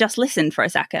if he'd just listened for a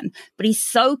second. But he's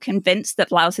so convinced that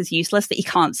Blouse is useless that he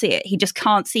can't see it. He just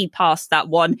can't see past that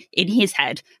one, in his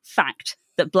head, fact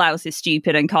that Blouse is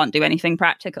stupid and can't do anything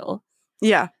practical.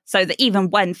 Yeah. So that even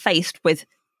when faced with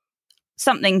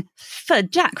something for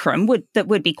Jackram that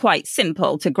would be quite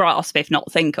simple to grasp, if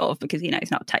not think of, because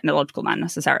he's not a technological man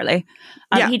necessarily.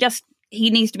 He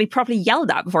needs to be properly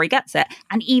yelled at before he gets it,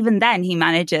 and even then he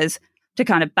manages to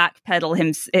kind of backpedal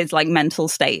his mental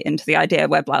state into the idea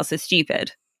where Blouse is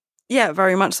stupid. Yeah,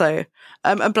 very much so.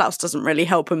 And Blouse doesn't really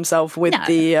help himself with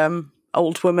the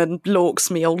old woman lorks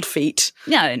me old feet.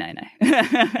 No.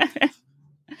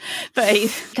 But he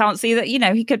can't see that,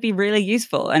 he could be really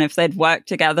useful. And if they'd worked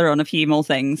together on a few more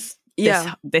things,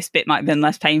 this bit might have been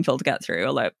less painful to get through,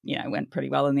 although, it went pretty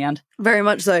well in the end. Very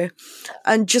much so.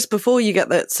 And just before you get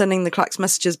that sending the Clax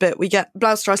messages bit, we get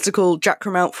Blouse tries to call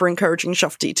Jackram out for encouraging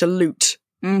Shufty to loot.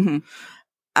 And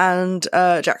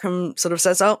Jackram sort of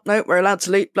says, "Oh, no, we're allowed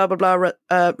to loot, blah, blah,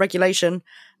 blah, regulation."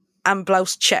 And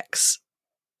Blouse checks.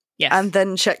 Yes. And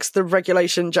then checks the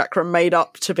regulation Jackram made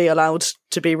up to be allowed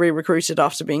to be re-recruited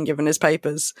after being given his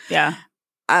papers. Yeah.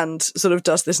 and sort of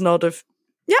does this nod of,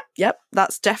 yep,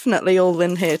 that's definitely all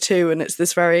in here too. And it's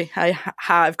this very, hey,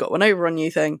 I've got one over on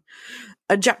you thing.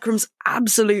 And Jackram's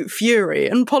absolute fury.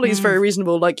 And Polly's very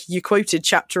reasonable. Like, you quoted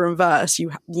chapter and verse.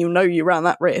 You know you ran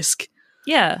that risk.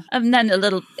 Yeah. And then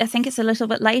I think it's a little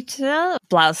bit later,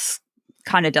 Blouse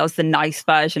kind of does the nice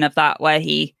version of that where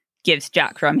he gives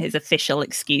Jackram his official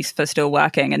excuse for still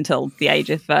working until the age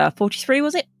of 43,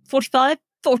 was it? 45?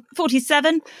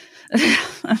 47?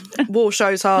 War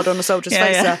shows hard on a soldier's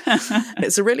face there.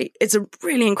 It's a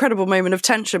really incredible moment of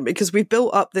tension because we've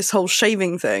built up this whole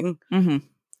shaving thing, and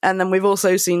then we've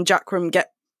also seen Jackram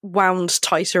get wound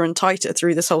tighter and tighter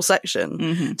through this whole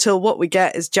section till what we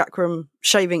get is Jackram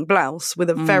shaving Blouse with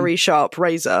a very sharp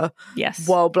razor,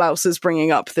 while Blouse is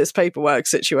bringing up this paperwork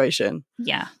situation.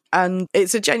 And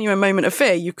it's a genuine moment of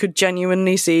fear. You could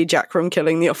genuinely see Jackram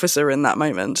killing the officer in that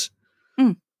moment.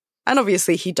 And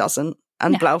obviously he doesn't.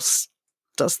 And Blouse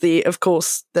does of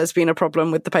course, there's been a problem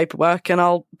with the paperwork, and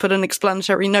I'll put an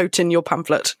explanatory note in your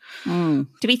pamphlet. Do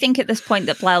we think at this point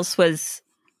that Blouse was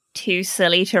too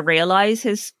silly to realise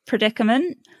his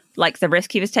predicament, like the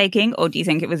risk he was taking? Or do you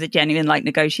think it was a genuine, like,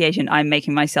 negotiation? I'm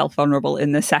making myself vulnerable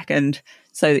in this second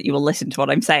so that you will listen to what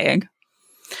I'm saying.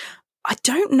 I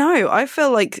don't know. I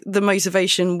feel like the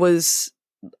motivation was...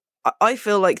 I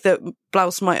feel like that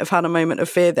Blouse might have had a moment of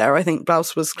fear there. I think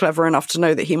Blouse was clever enough to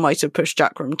know that he might have pushed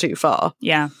Jackram too far.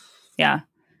 Yeah.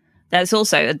 There's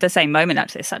also, at the same moment,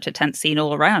 actually, such a tense scene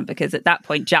all around, because at that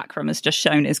point, Jackram has just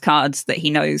shown his cards that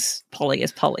he knows Polly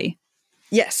is Polly.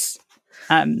 Yes.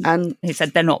 And he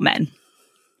said, they're not men,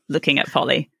 looking at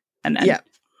Polly. And then,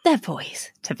 they're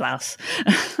boys, to Blouse.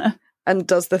 And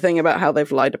does the thing about how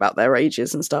they've lied about their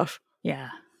ages and stuff. Yeah.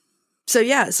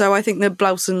 So I think the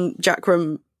Blouse and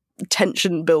Jackram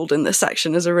tension build in this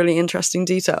section is a really interesting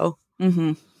detail.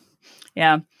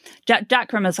 Yeah.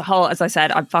 Jackram as a whole, as I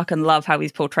said, I fucking love how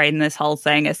he's portrayed in this whole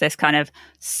thing as this kind of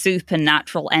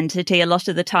supernatural entity a lot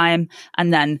of the time,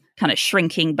 and then kind of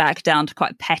shrinking back down to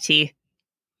quite petty,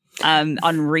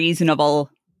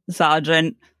 unreasonable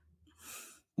sergeant.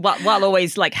 While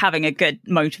always, like, having a good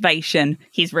motivation,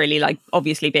 he's really, like,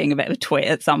 obviously being a bit of a twit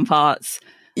at some parts.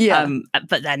 Yeah.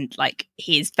 But then, like,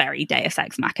 he's very Deus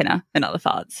Ex Machina in other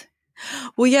parts.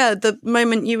 Well, yeah, the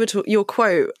moment your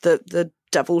quote, that the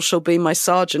devil shall be my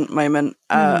sergeant moment,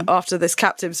 after this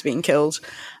captive's been killed,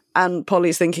 and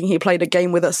Polly's thinking he played a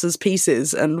game with us as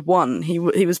pieces and won. He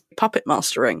was puppet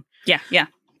mastering. Yeah.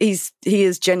 He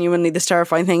is genuinely this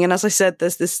terrifying thing. And as I said,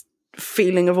 there's this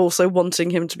feeling of also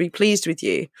wanting him to be pleased with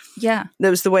you. Yeah.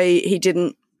 There was the way he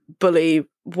didn't bully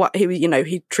what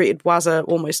he treated Wazza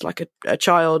almost like a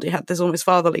child. He had this almost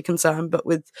fatherly concern, but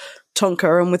with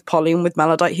Tonka and with Polly and with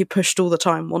Malodite, he pushed all the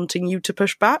time, wanting you to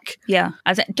push back. Yeah,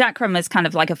 as Jackram is kind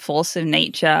of like a force of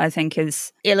nature, I think,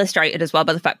 is illustrated as well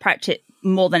by the fact Pratchett,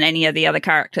 more than any of the other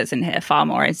characters in here, far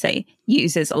more, I'd say,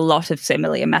 uses a lot of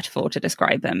simile and metaphor to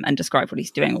describe him and describe what he's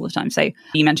doing all the time. So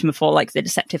you mentioned before, like, the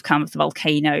deceptive calm of the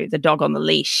volcano, the dog on the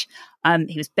leash.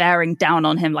 He was bearing down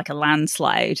on him like a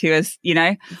landslide. He was,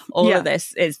 all of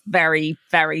this is very,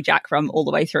 very Jackram all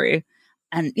the way through.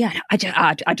 And yeah,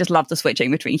 I just love the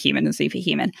switching between human and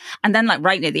superhuman. And then, like,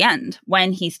 right near the end,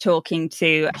 when he's talking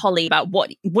to Polly about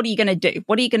what are you going to do?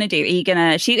 What are you going to do? Are you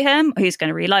going to shoot him? Who's going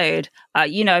to reload?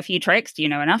 You know a few tricks. Do you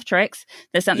know enough tricks?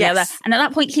 There's something other. And at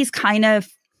that point, he's kind of,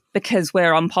 because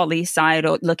we're on Polly's side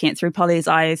or looking at it through Polly's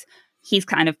eyes, he's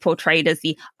kind of portrayed as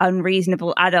the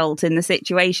unreasonable adult in the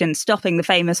situation, stopping the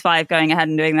famous five going ahead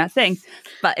and doing that thing.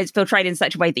 But it's portrayed in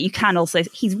such a way that you can also,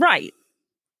 he's right.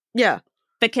 Yeah.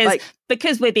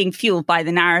 Because we're being fueled by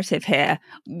the narrative here,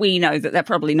 we know that they're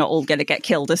probably not all going to get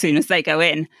killed as soon as they go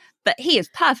in. But he is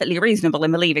perfectly reasonable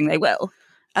in believing they will.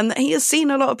 And that he has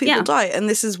seen a lot of people die. And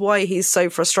this is why he's so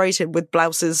frustrated with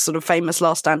Blouse's sort of famous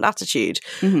last stand attitude.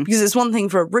 Because it's one thing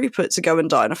for Rupert to go and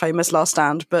die in a famous last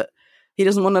stand, but he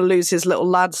doesn't want to lose his little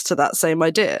lads to that same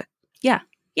idea.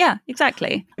 Yeah,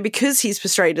 exactly. Because he's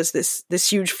portrayed as this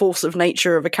huge force of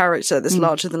nature of a character, this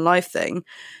larger-than-life thing,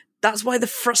 that's why the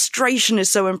frustration is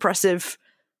so impressive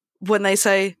when they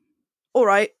say, all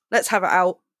right, let's have it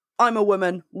out. I'm a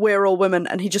woman. We're all women.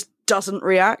 And he just doesn't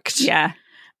react. Yeah.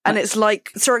 And it's like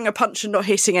throwing a punch and not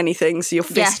hitting anything, so your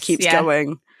fist keeps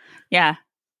going. Yeah.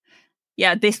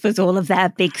 Yeah, this was all of their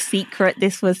big secret.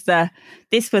 This was the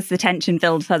tension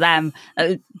build for them.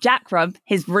 Jackram,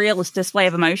 his realest display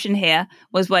of emotion here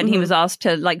was when he was asked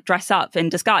to, like, dress up in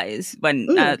disguise when,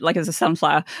 like, as a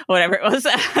sunflower or whatever it was.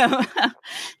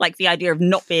 Like, the idea of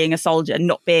not being a soldier,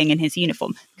 not being in his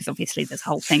uniform, because obviously there's a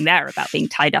whole thing there about being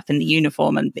tied up in the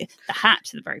uniform and the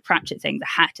hat, the very Pratchett thing, the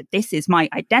hat. This is my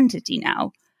identity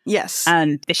now. Yes.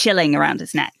 And the shilling around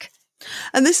his neck.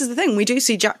 And this is the thing, we do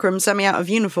see Jackram semi out of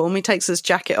uniform. He takes his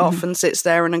jacket off and sits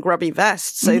there in a grubby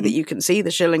vest so that you can see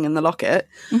the shilling in the locket.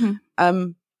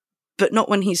 But not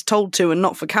when he's told to, and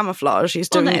not for camouflage. He's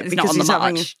doing it because he's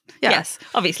having... Yes,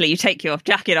 obviously you take your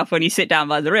jacket off when you sit down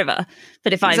by the river.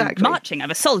 But if I'm marching,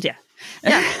 I'm a soldier.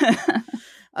 Yeah.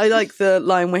 I like the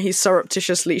line where he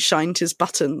surreptitiously shined his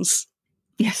buttons.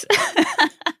 Yes.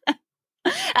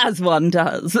 As one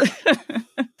does.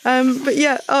 But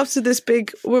yeah, after this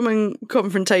big woman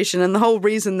confrontation, and the whole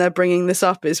reason they're bringing this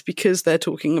up is because they're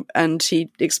talking, and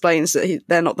he explains that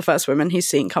they're not the first women he's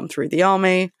seen come through the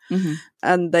army,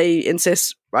 and they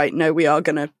insist, right, no, we are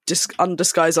going to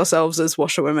undisguise ourselves as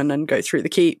washerwomen and go through the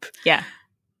keep. Yeah.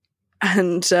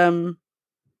 And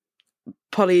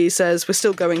Polly says, we're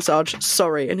still going, Sarge,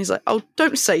 sorry. And he's like, oh,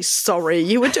 don't say sorry,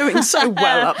 you were doing so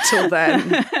well up till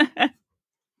then.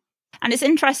 And it's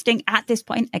interesting at this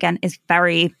point, again, it's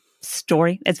very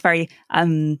story. It's very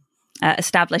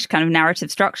established kind of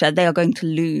narrative structure. They are going to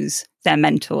lose their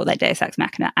mentor, their Deus Ex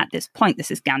Machina at this point.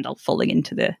 This is Gandalf falling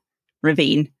into the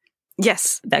ravine.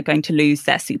 Yes. They're going to lose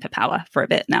their superpower for a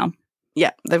bit now.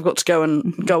 Yeah, they've got to go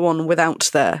and go on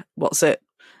without their,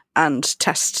 and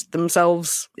test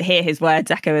themselves. Hear his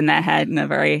words echo in their head in a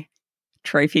very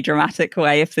trophy dramatic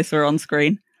way if this were on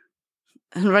screen.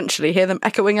 And eventually hear them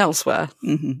echoing elsewhere.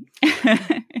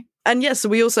 And yes,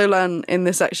 we also learn in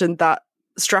this section that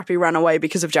Strappy ran away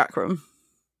because of Jackram.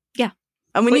 Yeah.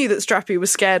 And we knew that Strappy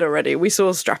was scared already. We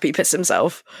saw Strappy piss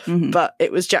himself. But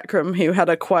it was Jackram who had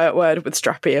a quiet word with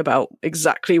Strappy about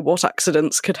exactly what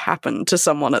accidents could happen to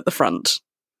someone at the front.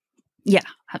 Yeah,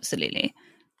 absolutely.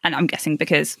 And I'm guessing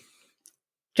because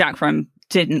Jackram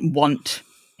didn't want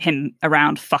him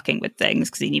around fucking with things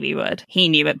because he knew he would. He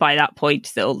knew it by that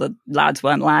point that all the lads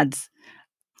weren't lads.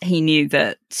 He knew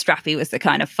that Strappy was the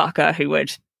kind of fucker who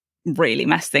would really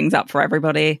mess things up for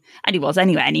everybody. And he was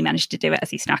anyway, and he managed to do it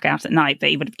as he snuck out at night, but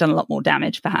he would have done a lot more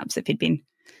damage perhaps if he'd been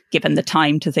given the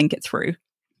time to think it through.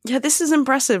 Yeah, this is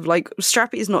impressive. Like,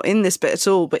 Strappy's not in this bit at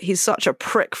all, but he's such a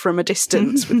prick from a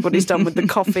distance with what he's done with the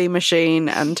coffee machine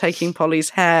and taking Polly's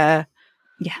hair.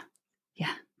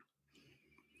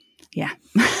 Yeah.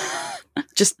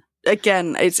 Just,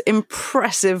 again, it's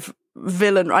impressive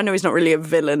villain. I know he's not really a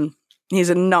villain. He's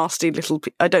a nasty little...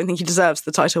 I don't think he deserves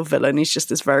the title villain. He's just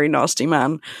this very nasty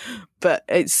man. But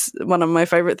it's one of my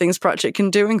favourite things Pratchett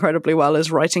can do incredibly well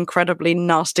is write incredibly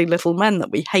nasty little men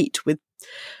that we hate with...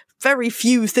 Very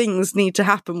few things need to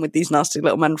happen with these nasty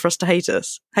little men for us to hate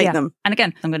them. And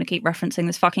again, I'm going to keep referencing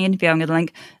this fucking interview I'm going to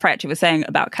link. Pratchett was saying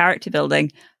about character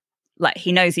building, like,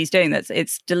 he knows he's doing this.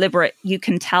 It's deliberate. You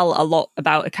can tell a lot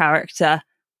about a character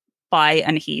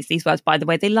and he's these words, by the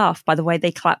way they laugh, by the way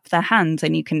they clap their hands,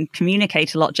 and you can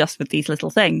communicate a lot just with these little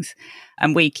things.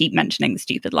 And we keep mentioning the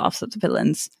stupid laughs of the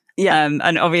villains. Yeah.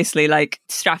 And obviously, like,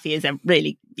 Straffy is a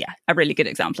really good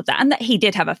example of that. And that he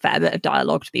did have a fair bit of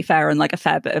dialogue, to be fair, and like a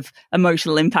fair bit of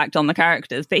emotional impact on the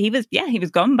characters. But he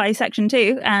was gone by section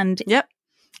 2, and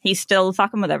he's still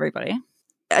fucking with everybody.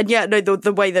 And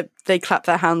the way that they clap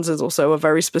their hands is also a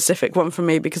very specific one for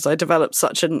me, because I developed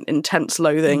such an intense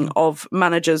loathing of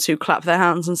managers who clap their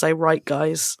hands and say, right,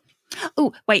 guys.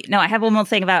 Oh, wait, no, I have one more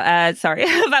thing about,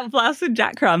 about Blouse and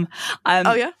Jackram.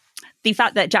 The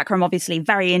fact that Jackram obviously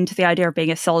very into the idea of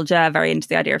being a soldier, very into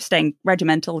the idea of staying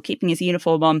regimental, keeping his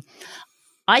uniform on.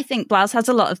 I think Blouse has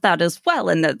a lot of that as well,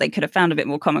 and that they could have found a bit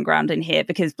more common ground in here,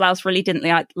 because Blouse really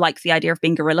didn't like the idea of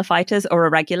being guerrilla fighters or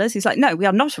irregulars. He's like, no, we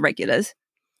are not irregulars.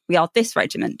 We are this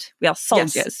regiment. We are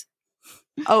soldiers. Yes.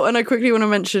 Oh, and I quickly want to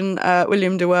mention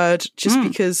William de Worde, just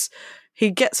because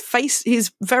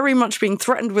he's very much being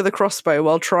threatened with a crossbow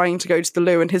while trying to go to the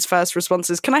loo, and his first response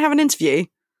is, can I have an interview?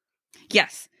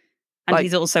 Yes. And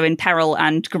he's also in peril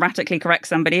and grammatically corrects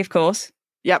somebody, of course.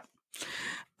 Yep.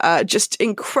 Just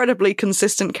incredibly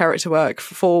consistent character work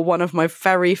for one of my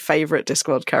very favourite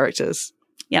Discworld characters.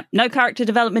 Yep. No character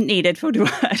development needed for de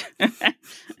Worde.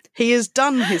 He has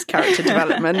done his character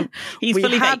development. We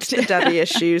had baked. The daddy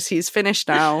issues. He's finished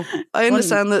now. I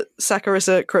understand that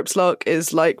Saccharissa Cripslock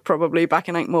is like probably back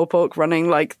in Ankh-Morpork running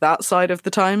like that side of the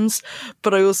Times,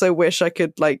 but I also wish I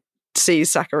could like see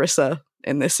Saccharissa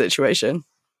in this situation.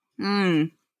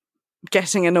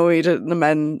 Getting annoyed at the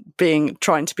men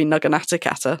trying to be nugganatic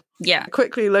at her. Yeah.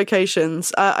 Quickly,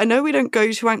 locations. I know we don't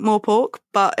go to Ankh-Morpork,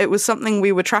 but it was something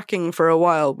we were tracking for a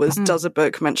while, does a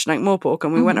book mention Ankh-Morpork?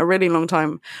 And we went a really long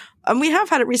time. And we have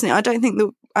had it recently. I don't think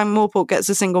that Ankh-Morpork gets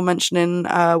a single mention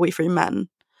in We Free Men.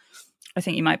 I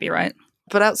think you might be right.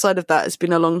 But outside of that, it's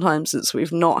been a long time since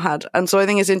we've not had. And so I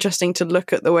think it's interesting to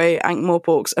look at the way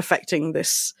Ankh-Morpork's affecting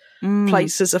this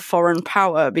place as a foreign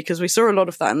power, because we saw a lot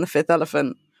of that in The Fifth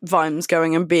Elephant. Vimes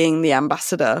going and being the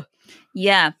ambassador.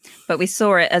 Yeah, but we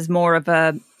saw it as more of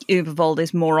a Ubervold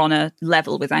is more on a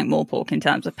level with Ankh-Morpork in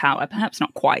terms of power. Perhaps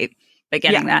not quite, but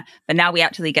getting there. But now we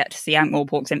actually get to see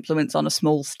Ankh-Morpork's influence on a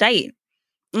small state.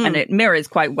 And it mirrors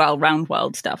quite well round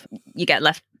world stuff. You get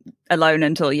left alone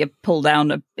until you pull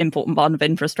down an important part of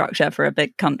infrastructure for a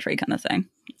big country kind of thing.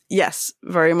 Yes,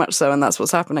 very much so, and that's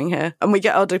what's happening here. And we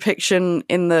get our depiction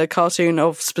in the cartoon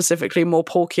of specifically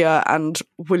Morporkia and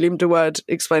William de Word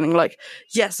explaining, like,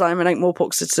 yes, I'm an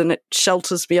Ankh-Morpork citizen. It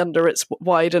shelters me under its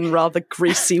wide and rather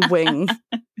greasy wing.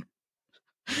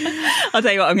 I'll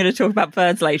tell you what, I'm going to talk about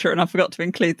birds later, and I forgot to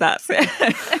include that.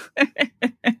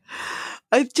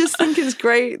 I just think it's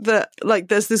great that, like,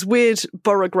 there's this weird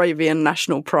Borogravian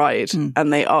national pride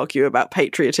and they argue about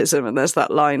patriotism, and there's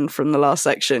that line from the last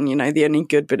section, you know, the only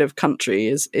good bit of country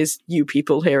is you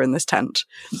people here in this tent.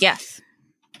 Yes.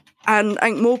 And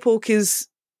Ankh-Morpork is,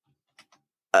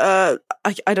 I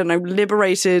don't know,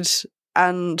 liberated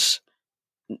and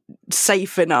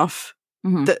safe enough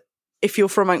that if you're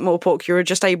from Ankh-Morpork, you're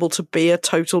just able to be a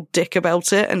total dick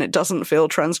about it, and it doesn't feel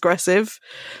transgressive.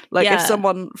 Like, if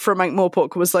someone from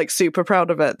Ankh-Morpork was, like, super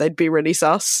proud of it, they'd be really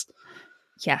sus.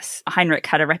 Yes, Heinrich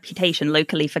had a reputation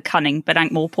locally for cunning, but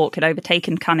Ankh-Morpork had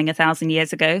overtaken cunning 1,000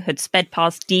 years ago, had sped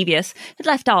past devious, had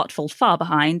left artful far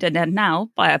behind, and had now,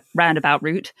 by a roundabout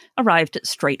route, arrived at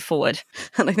straightforward.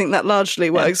 And I think that largely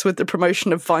works with the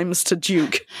promotion of Vimes to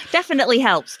Duke. Definitely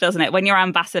helps, doesn't it, when your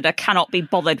ambassador cannot be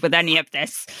bothered with any of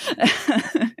this.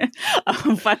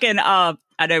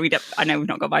 I know we've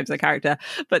not got Vimes as a character,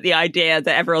 but the idea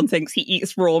that everyone thinks he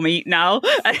eats raw meat now,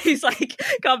 and he's like,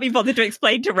 can't be bothered to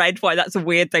explain to Red why that's a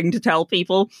weird thing to tell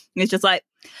people. And it's just like,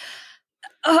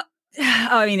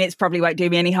 I mean, it's probably won't do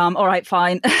me any harm. All right,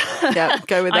 fine. Yeah,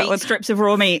 go with that one. Eat strips of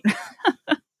raw meat.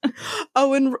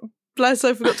 Oh, and bless,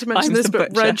 I forgot to mention this,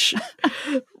 but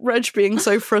Reg being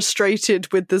so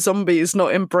frustrated with the zombies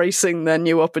not embracing their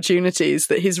new opportunities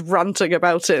that he's ranting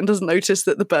about it and doesn't notice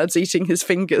that the bird's eating his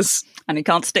fingers. And he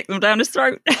can't stick them down his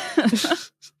throat.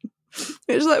 It's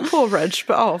like, poor Reg,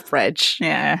 but Reg.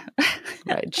 Yeah.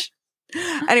 Reg.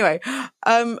 Anyway,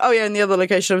 in the other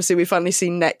location, obviously, we finally see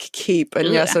Neck Keep, and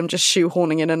yes, I'm just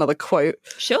shoehorning in another quote.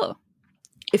 Sure.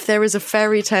 If there is a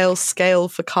fairy tale scale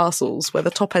for castles where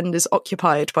the top end is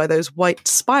occupied by those white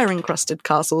spire-encrusted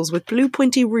castles with blue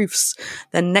pointy roofs,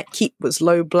 then Neck Keep was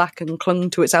low black and clung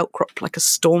to its outcrop like a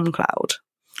storm cloud.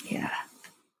 Yeah,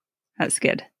 that's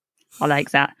good. I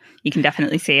like that. You can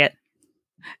definitely see it.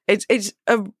 It's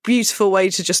a beautiful way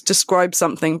to just describe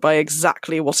something by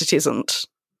exactly what it isn't.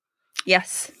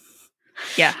 Yes.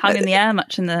 Yeah, hung in the air,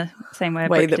 much in the same way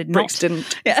Brick did Bricks not.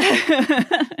 Didn't.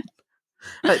 Yeah.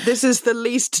 Like, this is the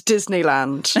least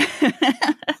Disneyland.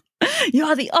 You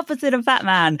are the opposite of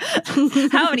Batman.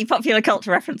 How many popular culture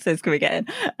references can we get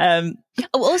in?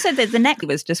 Also, the neck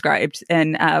was described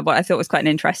in what I thought was quite an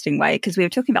interesting way, because we were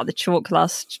talking about the chalk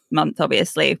last month,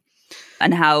 obviously,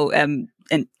 and how in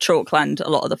Chalkland a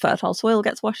lot of the fertile soil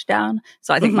gets washed down.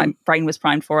 So I think my brain was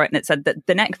primed for it, and it said that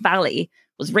the Neck Valley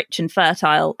was rich and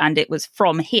fertile, and it was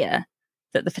from here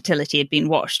that the fertility had been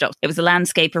washed up. It was a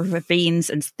landscape of ravines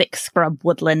and thick scrub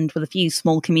woodland with a few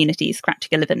small communities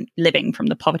scratching a living from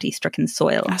the poverty-stricken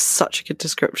soil. That's such a good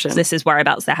description. So this is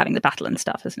whereabouts they're having the battle and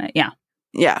stuff, isn't it? Yeah.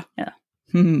 Yeah. Yeah.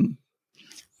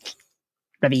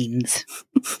 Ravines.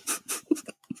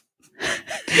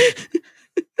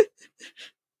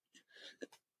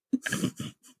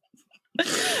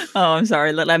 Oh, I'm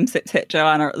sorry. Little M6 hit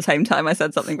Joanna at the same time I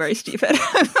said something very stupid.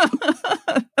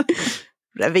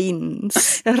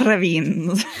 Ravines.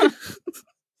 Ravines.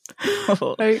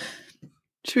 Right.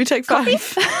 Should we take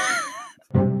 5?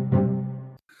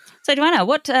 So, Joanna,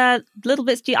 what little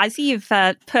bits do you... I see you've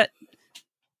put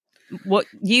what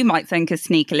you might think is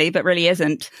sneakily, but really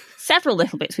isn't, several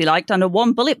little bits we liked under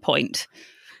one bullet point.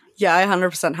 Yeah, I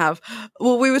 100% have.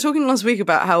 Well, we were talking last week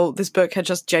about how this book had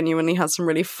just genuinely had some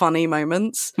really funny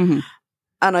moments. Mm-hmm.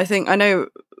 And I know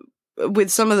with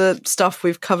some of the stuff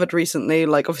we've covered recently,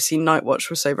 like obviously Night Watch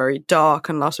was so very dark,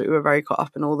 and last week we were very caught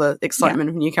up in all the excitement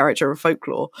of new character and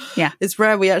folklore. Yeah. It's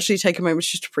rare we actually take a moment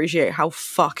just to appreciate how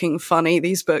fucking funny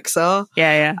these books are.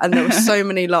 Yeah. And there were so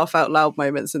many laugh out loud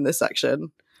moments in this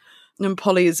section. And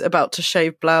Polly's about to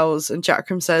shave blouse, and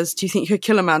Jackram says, "Do you think you could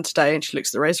kill a man today?" And she looks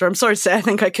at the razor. "I'm sorry to say, I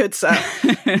think I could, sir."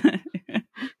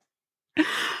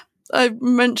 I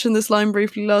mentioned this line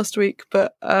briefly last week,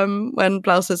 but when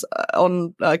Blouse says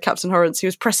on Captain Horrence, he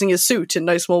was pressing his suit in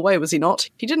no small way, was he not?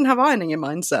 He didn't have ironing in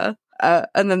mind, sir.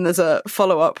 And then there's a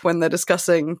follow-up when they're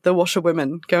discussing the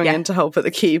washerwomen going in to help at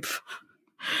the keep.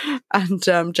 And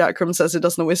Jackram says it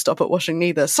doesn't always stop at washing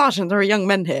neither. "Sergeant, there are young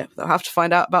men here. They'll have to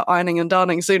find out about ironing and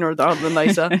darning sooner rather than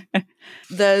later."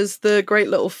 There's the great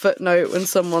little footnote when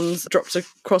someone's dropped a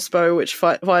crossbow which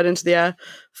fired into the air,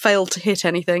 failed to hit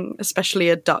anything, especially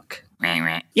a duck.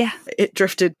 Yeah. It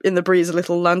drifted in the breeze a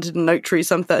little, landed in an oak tree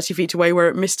some 30 feet away where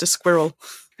it missed a squirrel.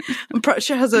 And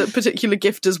Pratchett has a particular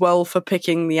gift as well for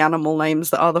picking the animal names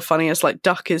that are the funniest. Like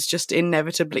duck is just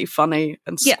inevitably funny,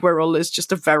 and squirrel is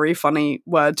just a very funny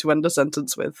word to end a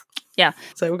sentence with. Yeah.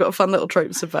 So we've got a fun little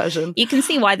trope subversion. You can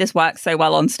see why this works so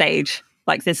well on stage.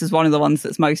 Like, this is one of the ones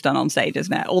that's most done on stage,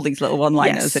 isn't it? All these little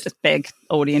one-liners are just big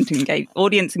audience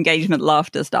engagement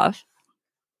laughter stuff.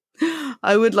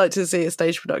 I would like to see a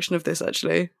stage production of this,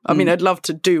 actually. I mean, I'd love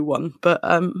to do one, but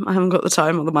I haven't got the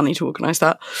time or the money to organise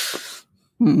that.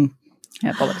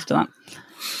 Yeah, bollocks to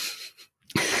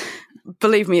that.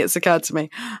 Believe me, it's occurred to me.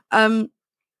 Oh,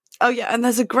 yeah, and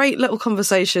there's a great little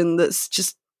conversation that's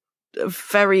just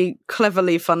very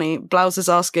cleverly funny. Blouse is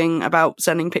asking about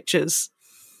sending pictures,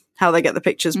 how they get the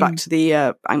pictures back to the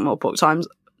Ankh-Morpork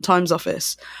Times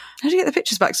office. How do you get the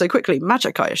pictures back so quickly?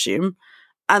 Magic, I assume.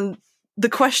 And the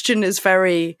question is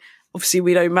very... Obviously,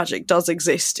 we know magic does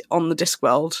exist on the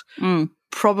Discworld.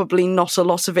 Probably not a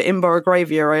lot of it in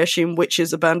Borogravia. I assume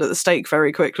witches are burned at the stake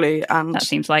very quickly. And that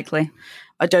seems likely.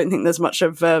 I don't think there's much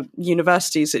of a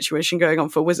university situation going on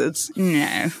for wizards.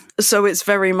 No. So it's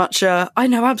very much a, I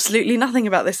know absolutely nothing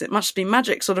about this, it must be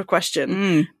magic sort of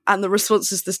question. And the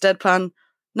response is this deadpan,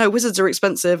 no, wizards are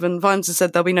expensive, and Vimes has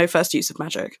said there'll be no first use of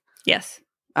magic. Yes.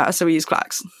 So we use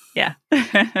clacks. Yeah.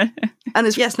 And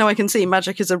it's, yes, no, I can see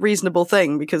magic is a reasonable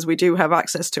thing because we do have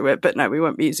access to it, but no, we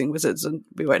won't be using wizards and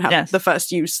we won't have the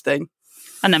first use thing.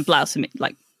 And then Blouse,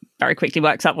 like, very quickly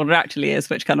works out what it actually is,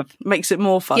 which kind of... makes it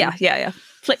more fun. Yeah.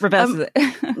 Flip reverses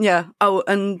it. Yeah. Oh,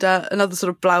 and another sort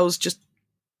of Blouse just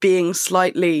being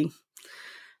slightly...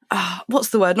 what's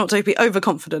the word? Not to be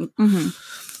overconfident.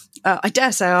 I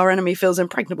dare say our enemy feels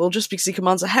impregnable just because he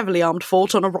commands a heavily armed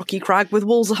fort on a rocky crag with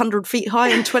walls 100 feet high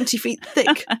and 20 feet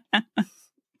thick.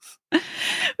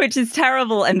 Which is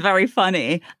terrible and very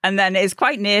funny. And then it's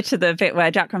quite near to the bit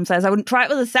where Jackram says, I wouldn't try it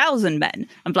with 1,000 men.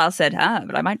 And Blouse said,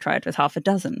 but I might try it with half a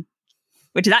dozen.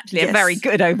 Which is actually a very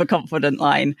good overconfident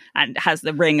line and has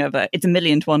the ring of it's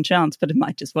 1,000,000 to 1 chance, but it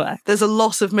might just work. There's a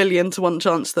lot of 1,000,000 to 1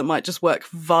 chance that might just work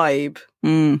vibe.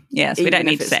 Yes, we don't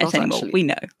need to say it anymore. Actually, we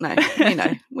know. No,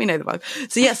 we know the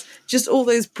vibe. So yes, just all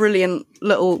those brilliant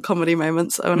little comedy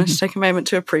moments I want to take a moment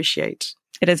to appreciate.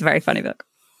 It is a very funny book.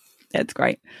 It's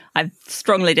great. I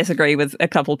strongly disagree with a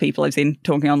couple of people I've seen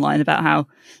talking online about how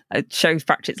it shows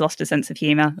Pratchett's lost a sense of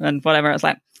humour and whatever. It's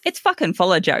like, it's fucking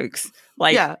full of jokes.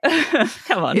 Like, yeah.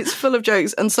 Come on. It's full of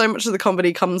jokes, and so much of the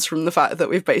comedy comes from the fact that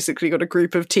we've basically got a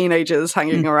group of teenagers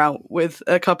hanging around with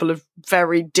a couple of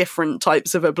very different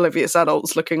types of oblivious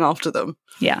adults looking after them.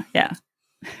 Yeah.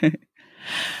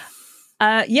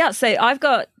 So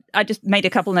I just made a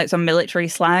couple notes on military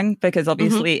slang because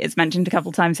obviously it's mentioned a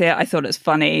couple times here. I thought it's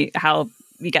funny how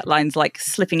you get lines like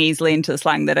slipping easily into the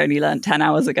slang they'd only learned 10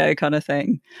 hours ago kind of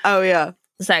thing. Oh, yeah.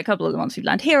 So a couple of the ones we've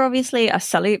learned here, obviously, are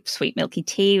saloop, sweet milky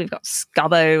tea. We've got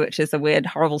scubbo, which is a weird,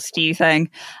 horrible stew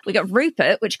thing. We got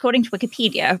Rupert, which according to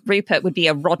Wikipedia, Rupert would be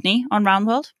a Rodney on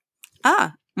Roundworld.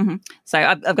 So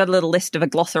I've got a little list of a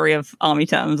glossary of army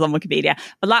terms on Wikipedia,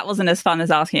 but that wasn't as fun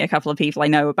as asking a couple of people I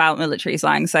know about military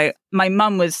slang. So my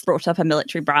mum was brought up a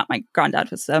military brat. My granddad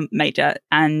was a major.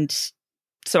 And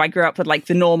so I grew up with like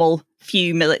the normal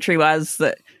few military words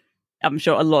that I'm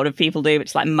sure a lot of people do, which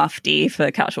is like mufti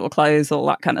for casual clothes, all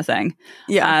that kind of thing.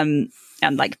 Yeah. And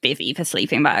like bivvy for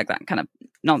sleeping bag, that kind of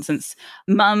nonsense.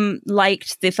 Mum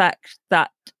liked the fact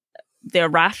that the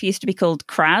RAF used to be called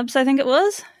Crabs, I think it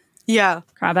was. Yeah.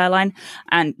 Crab Airline.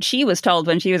 And she was told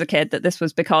when she was a kid that this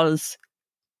was because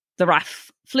the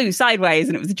RAF flew sideways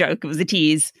and it was a joke, it was a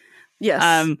tease.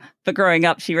 Yes. But growing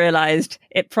up, she realised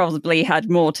it probably had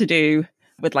more to do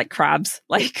with like crabs,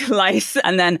 like lice.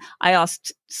 And then I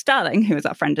asked Sterling, who was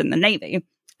our friend in the Navy,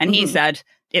 and he said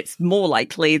it's more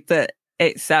likely that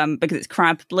it's because it's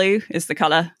crab blue is the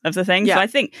colour of the thing. Yeah. So I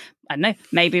think, I don't know,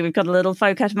 maybe we've got a little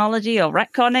folk etymology or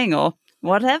retconning or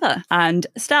whatever. And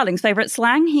Sterling's favourite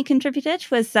slang he contributed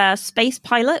was space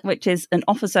pilot, which is an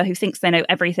officer who thinks they know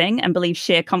everything and believes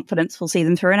sheer confidence will see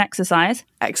them through an exercise.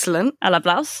 Excellent. A la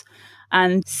Blouse.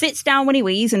 And sits down when he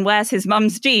wheezes and wears his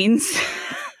mum's jeans.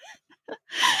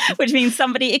 Which means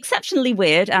somebody exceptionally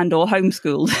weird and or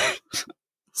homeschooled.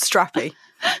 Strappy.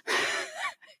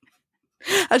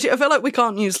 Actually, I feel like we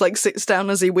can't use like sits down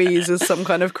as he wheezes as some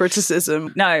kind of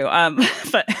criticism. No,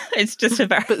 but it's just a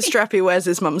very... But Strappy wears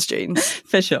his mum's jeans.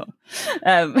 For sure.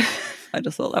 I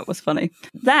just thought that was funny.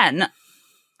 Then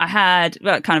I had,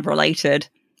 well, kind of related,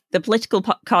 the political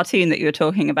cartoon that you were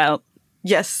talking about.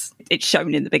 Yes. It's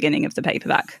shown in the beginning of the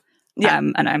paperback.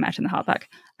 and I imagine the hardback.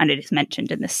 And it is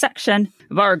mentioned in this section.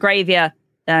 Vorogravia,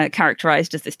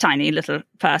 characterized as this tiny little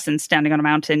person standing on a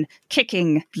mountain,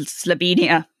 kicking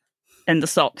Slabinia in the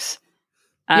socks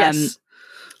as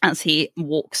he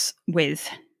walks with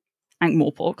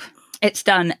Ankh-Morpork. It's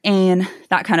done in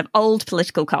that kind of old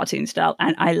political cartoon style,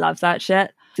 and I love that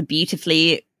shit. The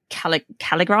beautifully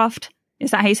calligraphed. Is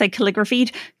that how you say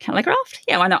calligraphied? Calligraphed?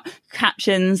 Yeah, why not?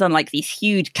 Captions on like these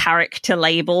huge character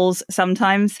labels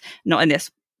sometimes. Not in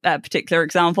this particular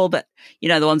example, but you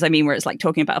know the ones I mean, where it's like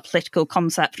talking about a political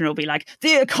concept and it'll be like,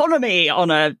 the economy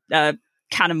on a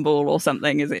cannonball or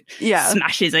something as it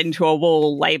smashes into a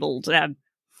wall labelled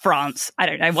France. I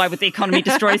don't know. Why would the economy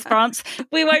destroy France?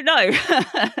 We won't know.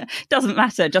 Doesn't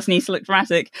matter. Just needs to look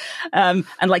dramatic. And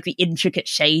like the intricate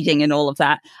shading and all of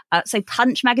that. So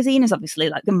Punch magazine is obviously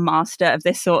like the master of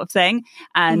this sort of thing.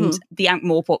 And the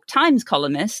Ankh-Morpork Times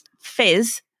columnist,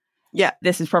 Fizz,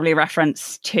 this is probably a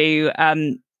reference to,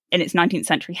 in its 19th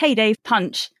century heyday,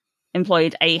 Punch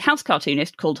employed a house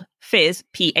cartoonist called Fizz,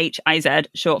 Phiz,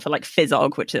 short for like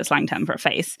Fizzog, which is a slang term for a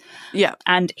face. Yeah.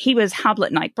 And he was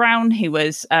Hablet Knight Brown, who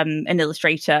was an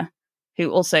illustrator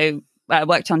who also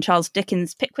worked on Charles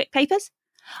Dickens' Pickwick Papers.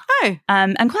 Oh.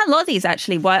 And quite a lot of these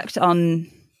actually worked on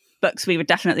books we would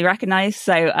definitely recognise.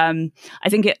 So I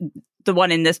think the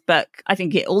one in this book, I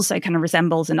think it also kind of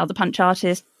resembles another Punch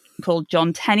artist called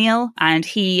John Tenniel, and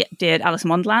he did Alice in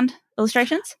Wonderland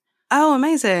illustrations. Oh,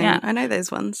 amazing. Yeah. I know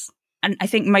those ones. And I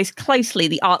think most closely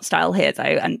the art style here, though,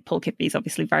 and Paul Kibbe's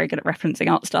obviously very good at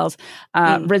referencing art styles,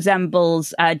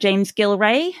 resembles James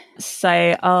Gilray.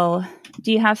 So,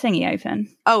 do you have Thingy open?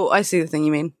 Oh, I see the thing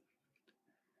you mean.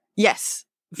 Yes,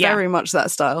 very much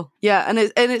that style. Yeah, and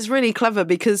it's really clever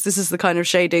because this is the kind of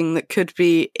shading that could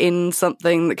be in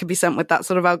something that could be sent with that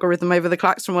sort of algorithm over the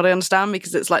clacks, from what I understand,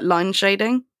 because it's like line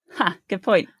shading. Good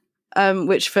point.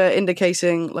 Which for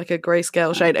indicating like a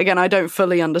grayscale shade. Again, I don't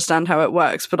fully understand how it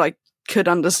works, but I could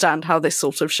understand how this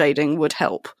sort of shading would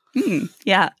help.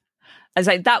 Yeah. And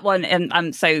so that one,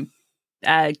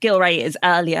 Gilray is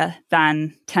earlier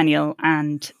than Tenniel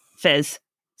and Fizz.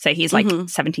 So he's like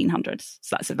 1700s.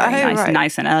 So that's a very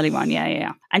nice and early one.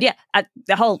 Yeah. And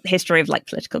the whole history of like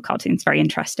political cartoons, very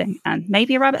interesting. And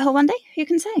maybe a rabbit hole one day, who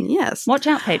can say? Yes. Watch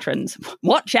out, patrons.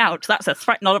 Watch out. That's a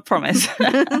threat, not a promise.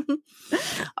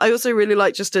 I also really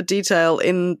like just a detail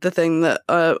in the thing that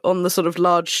on the sort of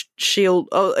large shield,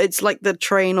 it's like the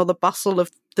train or the bustle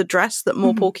of the dress that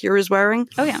Morporkia is wearing.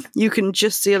 Oh, yeah. You can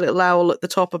just see a little owl at the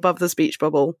top above the speech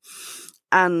bubble.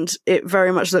 And it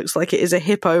very much looks like it is a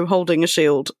hippo holding a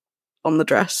shield on the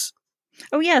dress.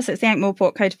 Oh, yes, it's the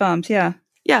Ankh-Morpork coat of arms, yeah.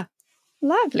 Yeah.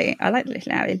 Lovely. I like the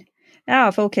little owl.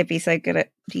 Oh, Paul Kibbe's so good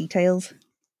at details.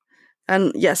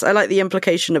 And yes, I like the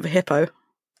implication of a hippo.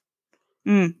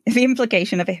 The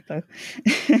implication of a hippo.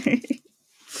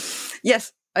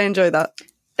 Yes, I enjoy that.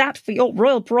 That for your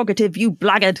royal prerogative, you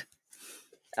blackguard.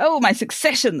 Oh, my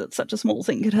succession, that such a small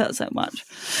thing could hurt so much.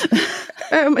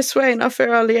 Oh, my swain, I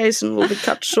fear our liaison will be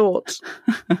cut short.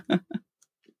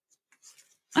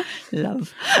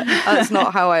 Love. That's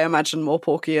not how I imagine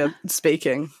Morporkia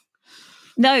speaking.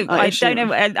 No, I don't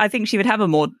know. I think she would have a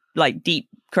more like deep,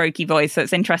 croaky voice. So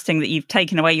it's interesting that you've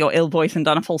taken away your ill voice and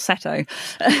done a falsetto.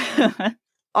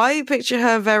 I picture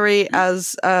her very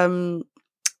as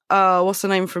what's the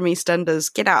name from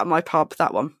EastEnders? Get Out of My Pub,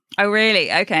 that one. Oh, really?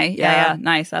 Okay. Yeah.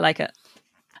 Nice. I like it.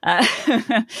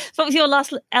 So what was your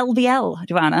last LBL,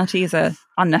 Joanna, to use a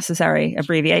unnecessary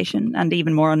abbreviation and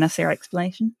even more unnecessary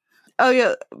explanation? Oh,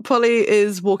 yeah. Polly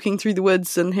is walking through the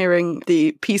woods and hearing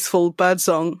the peaceful bird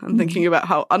song and thinking about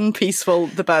how unpeaceful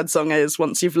the bird song is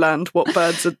once you've learned what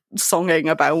birds are songing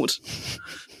about.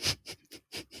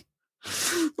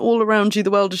 All around you,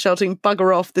 the world is shouting,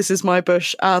 "Bugger off, this is my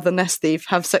bush. Ah, the nest thief.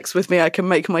 Have sex with me, I can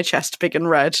make my chest big and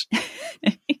red."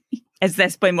 Has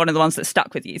this been one of the ones that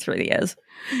stuck with you through the years?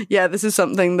 Yeah, this is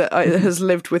something that has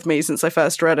lived with me since I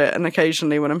first read it, and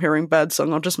occasionally when I'm hearing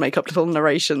birdsong, I'll just make up little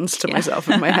narrations to myself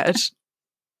in my head.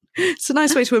 It's a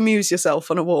nice way to amuse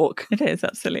yourself on a walk. It is,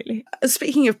 absolutely.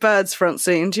 Speaking of birds,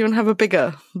 Francine, do you want to have a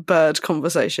bigger bird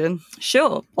conversation?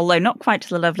 Sure, although not quite to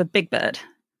the level of Big Bird,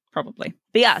 probably.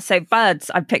 But yeah, so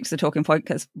birds, I picked as a talking point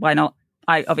because why not?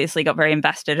 I obviously got very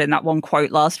invested in that one quote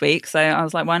last week, so I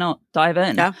was like, why not dive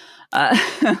in? Yeah.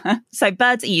 So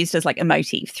birds are used as like a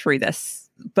motif through this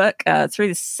book, through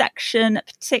this section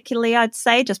particularly, I'd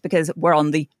say, just because we're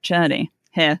on the journey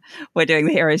here. We're doing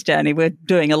the hero's journey. We're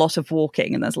doing a lot of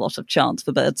walking and there's a lot of chance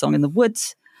for birdsong in the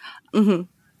woods. Mm-hmm.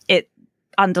 It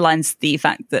underlines the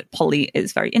fact that Polly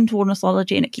is very into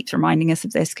ornithology, and it keeps reminding us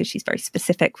of this because she's very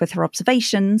specific with her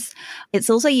observations. It's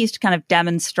also used to kind of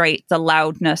demonstrate the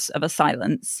loudness of a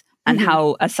silence and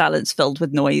how a silence filled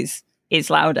with noise is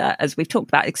louder, as we've talked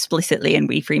about explicitly in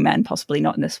We Free Men, possibly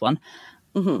not in this one.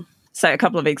 So a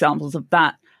couple of examples of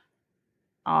that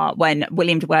are when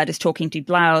William de Werd is talking to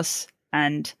Blouse,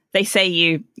 and they say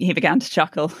he began to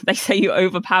chuckle, they say you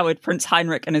overpowered Prince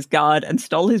Heinrich and his guard and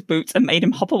stole his boots and made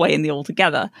him hop away in the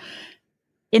altogether.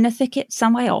 In a thicket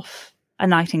some way off, a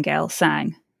nightingale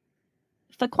sang.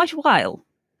 For quite a while,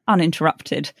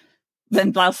 uninterrupted.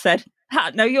 Then Blouse said,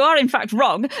 no, you are in fact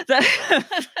wrong.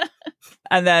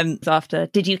 And then after,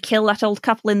 did you kill that old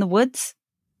couple in the woods?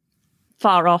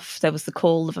 Far off, there was the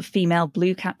call of a female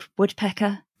blue-capped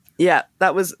woodpecker. Yeah,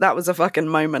 that was a fucking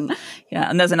moment. Yeah,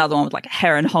 and there's another one with like a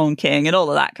heron honking and all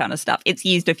of that kind of stuff. It's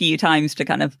used a few times to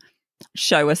kind of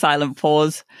show a silent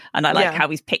pause. And I like how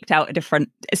he's picked out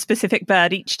a specific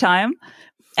bird each time.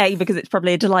 A, because it's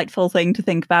probably a delightful thing to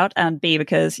think about, and B,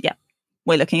 because,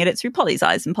 we're looking at it through Polly's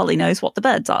eyes, and Polly knows what the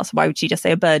birds are. So why would she just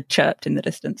say a bird chirped in the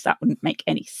distance? That wouldn't make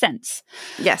any sense.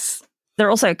 Yes. There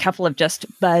are also a couple of just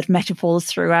bird metaphors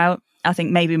throughout. I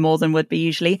think maybe more than would be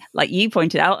usually. Like you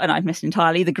pointed out, and I've missed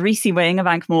entirely, the greasy wing of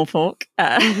Ankh-Morpork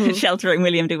sheltering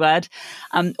William de Werd.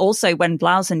 Also, when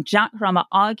Blouse and Jackram are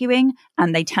arguing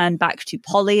and they turn back to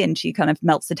Polly and she kind of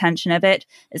melts the tension a bit,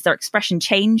 is their expression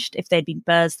changed? If they'd been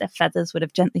birds, their feathers would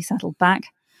have gently settled back.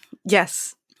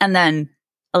 Yes. And then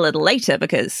a little later,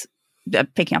 because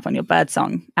picking up on your bird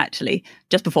song, actually,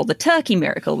 just before the turkey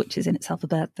miracle, which is in itself a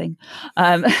bird thing,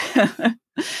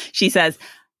 she says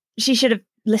she should have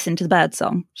listened to the bird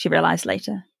song, she realised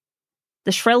later.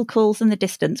 The shrill calls in the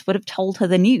distance would have told her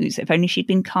the news if only she'd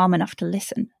been calm enough to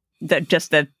listen.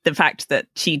 The fact that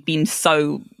she'd been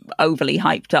so overly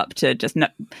hyped up to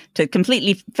to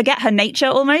completely forget her nature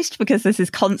almost, because this is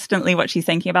constantly what she's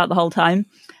thinking about the whole time.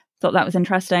 Thought that was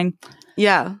interesting.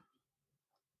 Yeah.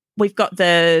 We've got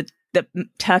the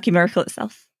turkey miracle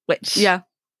itself, which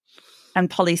and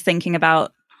Polly's thinking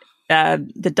about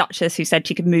the Duchess who said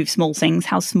she could move small things.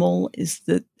 How small is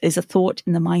a thought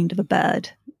in the mind of a bird?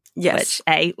 Yes.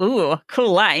 Which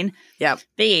cool line. Yeah.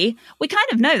 B, we kind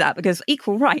of know that because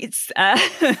equal rights.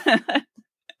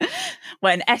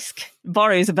 When Esk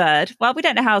borrows a bird, well, we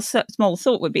don't know how small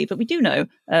thought would be, but we do know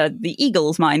the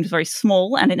eagle's mind was very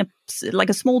small and in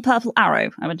a small purple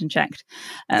arrow. I went and checked.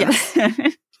 Yes.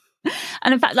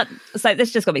 And in fact, so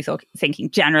this just got me thinking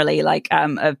generally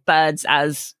of birds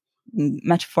as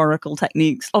metaphorical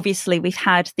techniques. Obviously, we've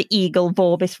had the eagle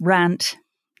Vorbis rant.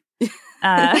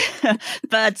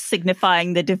 Birds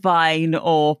signifying the divine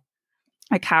or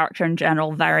a character in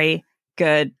general, very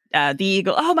good. The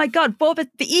eagle, oh my god, Vorbis,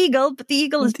 the eagle, but the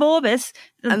eagle is Vorbis.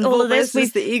 And all Vorbis of this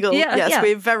is the eagle.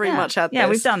 We've very much had this. Yeah,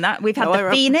 we've done that. We've had the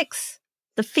phoenix.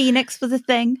 The phoenix was a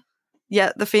thing.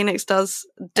 Yeah, the phoenix does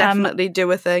definitely do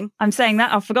a thing. I'm saying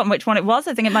that. I've forgotten which one it was.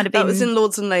 I think it might have been... That was in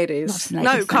Lords and Ladies.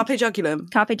 No, Carpe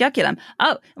Jugulum. Carpe Jugulum.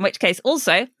 Oh, in which case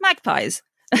also magpies.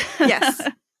 Yes.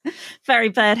 Very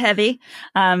bird heavy.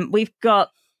 We've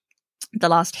got The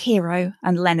Last Hero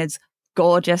and Leonard's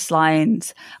gorgeous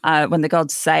lines when the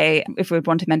gods say, if we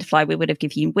wanted men to fly, we would have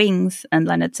given you wings. And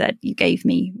Leonard said, you gave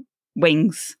me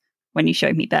wings when you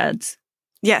showed me birds.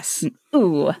 Yes.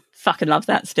 Ooh, fucking love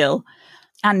that still.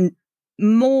 And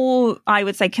more, I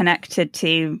would say, connected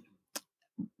to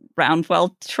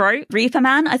Roundwell trope. Reaper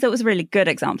Man, I thought was a really good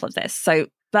example of this. So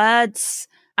birds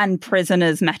and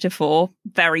prisoners metaphor,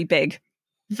 very big.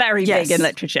 Very big in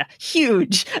literature.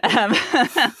 Huge.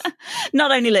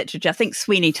 Not only literature, I think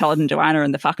Sweeney Todd and Joanna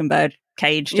and the fucking bird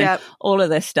caged and all of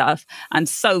this stuff. And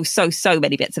so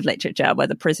many bits of literature where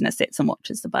the prisoner sits and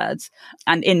watches the birds.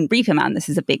 And in Reaper Man, this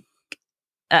is a big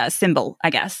symbol,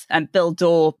 I guess. And Bill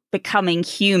Dorr becoming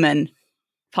human,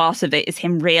 part of it is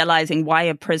him realizing why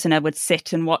a prisoner would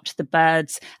sit and watch the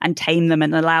birds and tame them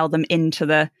and allow them into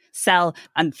the cell.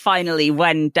 And finally,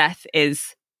 when Death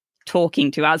is talking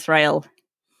to Azrael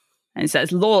and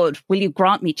says, Lord, will you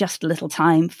grant me just a little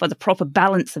time for the proper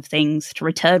balance of things to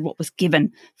return what was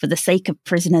given for the sake of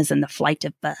prisoners and the flight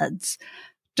of birds?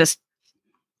 Just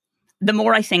the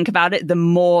more I think about it, the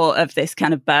more of this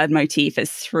kind of bird motif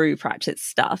is through Pratchett's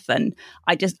stuff. And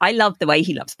I love the way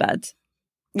he loves birds.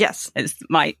 Yes. It's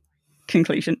my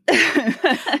conclusion.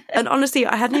 And honestly,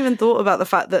 I hadn't even thought about the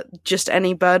fact that just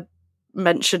any bird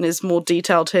mention is more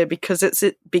detailed here because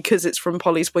it's from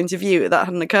Polly's point of view. That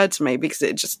hadn't occurred to me because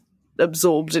it just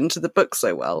absorbed into the book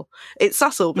so well. It's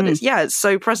subtle, but it's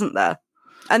so present there.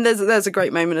 And there's a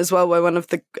great moment as well where one of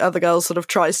the other girls sort of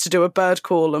tries to do a bird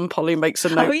call and Polly makes a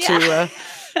note to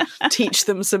teach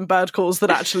them some bird calls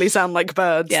that actually sound like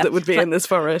birds that would be in this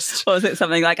forest. Or is it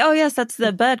something like, oh yes, that's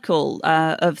the bird call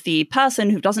of the person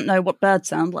who doesn't know what birds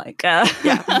sound like. Yeah.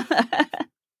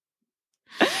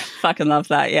 Fucking love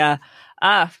that, yeah.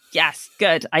 Yes,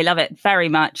 good. I love it very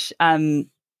much. And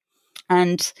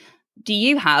do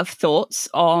you have thoughts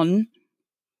on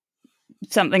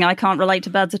something I can't relate to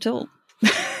birds at all?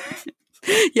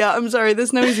 Yeah, I'm sorry,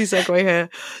 there's no easy segue here.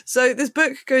 So this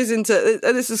book goes into,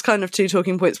 and this is kind of two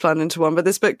talking points planned into one, but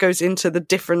this book goes into the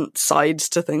different sides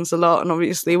to things a lot, and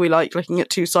obviously we like looking at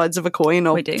two sides of a coin,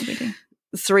 or We do.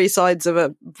 three sides of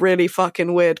a really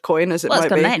fucking weird coin, as it might It's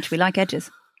got be. an edge. We like edges.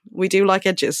 We do like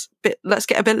edges. Let's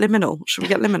get a bit liminal. Should we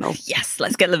get liminal? Yes,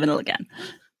 let's get liminal again.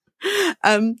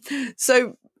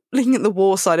 So looking at the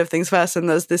war side of things first, and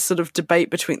there's this sort of debate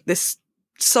between this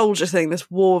soldier thing, this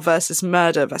war versus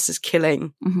murder versus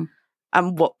killing,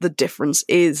 and what the difference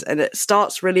is. And it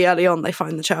starts really early on. They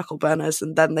find the charcoal burners,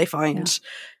 and then they find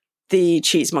the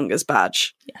cheesemonger's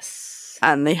badge. Yes.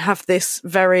 And they have this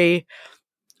very,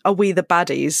 are we the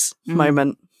baddies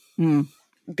moment,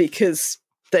 because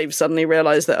they've suddenly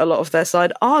realised that a lot of their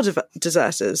side are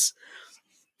deserters.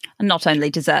 And not only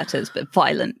deserters, but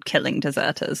violent killing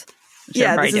deserters.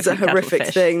 Yeah, this is a horrific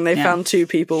thing. They found two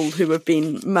people who have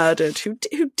been murdered who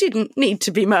didn't need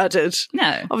to be murdered.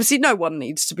 No. Obviously, no one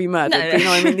needs to be murdered. No. But, you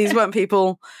know what I mean? These weren't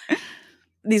people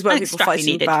Strappy fighting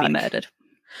needed back. to be murdered.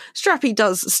 Strappy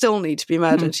does still need to be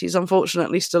murdered. He's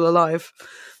unfortunately still alive.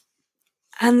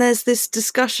 And there's this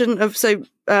discussion of,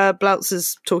 Blouse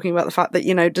is talking about the fact that,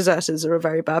 you know, deserters are a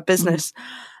very bad business.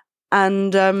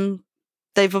 And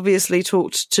they've obviously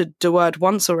talked to DeWord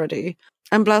once already.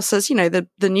 And Blouse says, you know,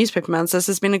 the newspaper man says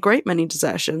there's been a great many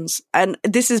desertions. And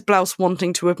this is Blouse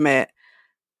wanting to admit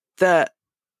that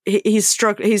he's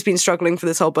been struggling for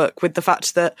this whole book with the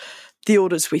fact that the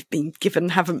orders we've been given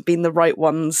haven't been the right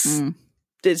ones.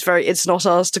 It's not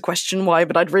ours to question why,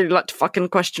 but I'd really like to fucking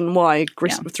question why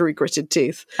through gritted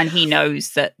teeth. And he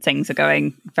knows that things are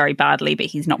going very badly, but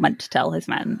he's not meant to tell his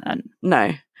men.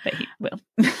 No. But he will.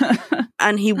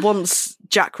 And he wants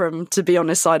Jackram to be on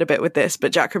his side a bit with this,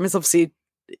 but Jackram is obviously,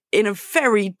 in a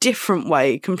very different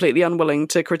way, completely unwilling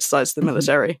to criticise the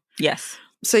military. Yes.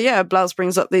 So yeah, Blouse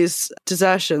brings up these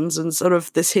desertions and sort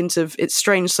of this hint of, it's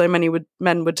strange so many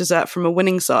men would desert from a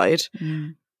winning side.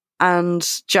 And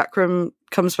Jackram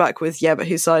comes back with, yeah, but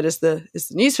whose side is the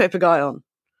newspaper guy on?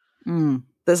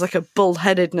 There's like a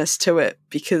bullheadedness to it,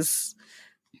 because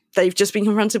they've just been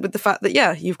confronted with the fact that,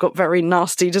 yeah, you've got very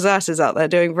nasty deserters out there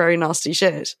doing very nasty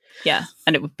shit. Yeah,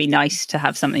 and it would be nice to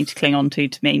have something to cling on to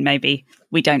mean maybe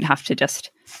we don't have to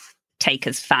just take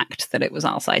as fact that it was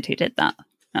our side who did that.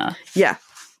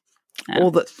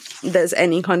 Or that there's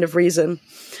any kind of reason.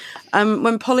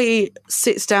 When Polly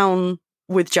sits down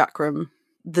with Jackram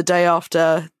the day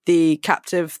after the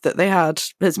captive that they had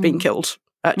has been killed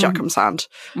at Jackram's hand,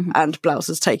 and Blouse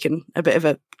has taken a bit of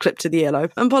a clip to the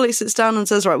earlobe, and Polly sits down and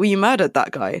says, right, well, you murdered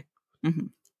that guy.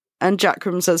 And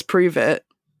Jackram says, prove it.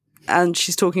 And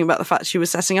she's talking about the fact she was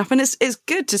setting up, and it's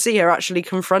good to see her actually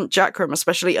confront Jackram,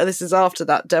 especially this is after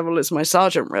that devil is my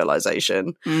sergeant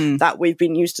realisation that we've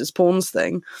been used as pawns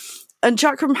thing. And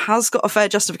Jackram has got a fair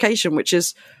justification, which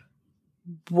is,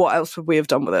 what else would we have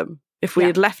done with him? If we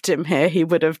had left him here, he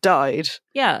would have died.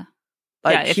 Yeah.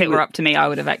 Like, if it were up to me, I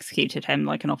would have executed him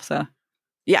like an officer.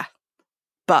 Yeah.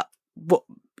 But, what,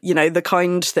 you know, the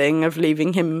kind thing of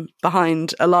leaving him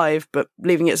behind alive, but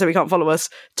leaving it so he can't follow us,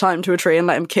 tie him to a tree and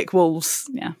let him kick wolves.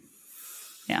 Yeah.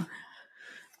 Yeah.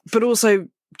 But also,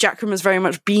 Jackram has very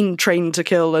much been trained to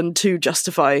kill and to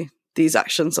justify these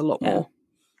actions a lot more.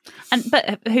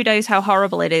 But who knows how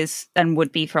horrible it is and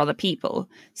would be for other people.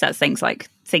 So that's things like,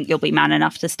 think you'll be man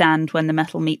enough to stand when the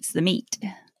metal meets the meat.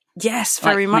 Yes,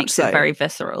 very much makes so. It very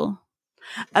visceral.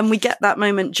 And we get that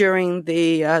moment during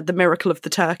the miracle of the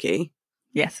turkey.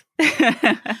 Yes.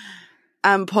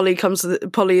 And Polly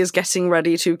is getting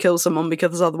ready to kill someone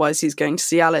because otherwise he's going to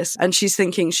see Alice. And she's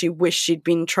thinking she wished she'd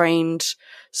been trained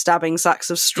stabbing sacks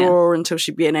of straw until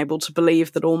she'd been able to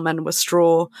believe that all men were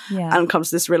straw. Yeah. And comes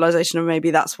to this realization of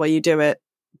maybe that's why you do it.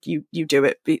 You do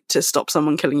it to stop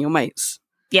someone killing your mates.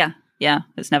 Yeah. Yeah.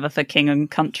 It's never for king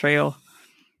and country or...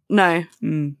 No.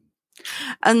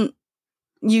 And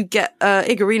you get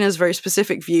Igorina's very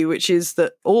specific view, which is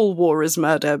that all war is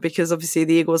murder, because obviously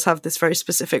the Eagles have this very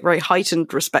specific, very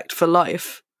heightened respect for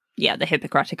life. Yeah, the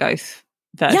Hippocratic Oath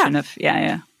version of...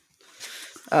 Yeah.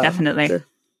 Definitely.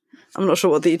 I'm not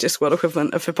sure what the Discworld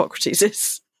equivalent of Hippocrates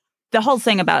is. The whole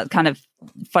thing about kind of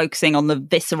focusing on the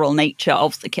visceral nature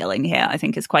of the killing here, I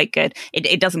think, is quite good.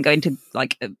 It doesn't go into,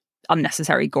 like,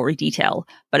 unnecessary gory detail,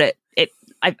 but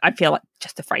I feel like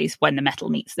just the phrase "when the metal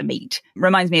meets the meat"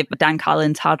 reminds me of Dan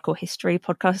Carlin's Hardcore History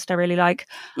podcast I really like.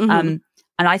 And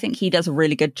I think he does a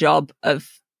really good job of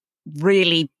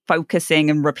really focusing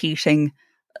and repeating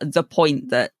the point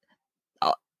that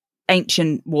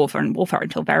ancient warfare and warfare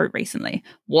until very recently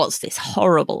was this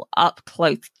horrible,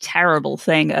 up-close, terrible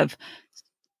thing of,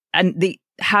 and the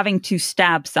having to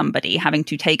stab somebody, having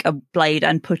to take a blade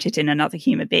and put it in another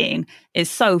human being is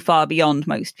so far beyond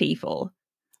most people.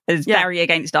 It's very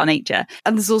against our nature.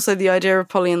 And there's also the idea of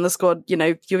Polly and the squad, you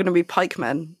know, you're going to be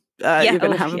pikemen. You're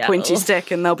going to have a pointy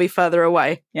stick and they'll be further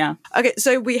away. Yeah. Okay,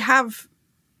 so we have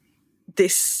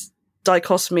this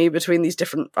dichotomy between these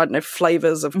different, I don't know,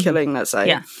 flavours of killing, let's say.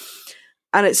 Yeah.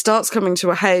 And it starts coming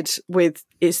to a head with,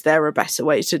 is there a better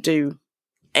way to do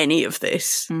any of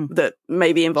this that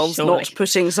maybe involves not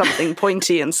putting something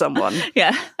pointy in someone?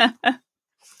 Yeah.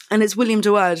 And it's William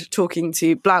de Worde talking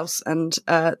to Blouse, and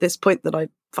this point that I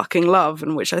fucking love,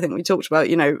 and which I think we talked about,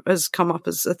 you know, has come up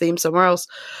as a theme somewhere else.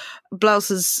 Blouse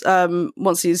has,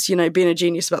 once he's, you know, been a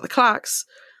genius about the clacks,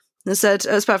 and said,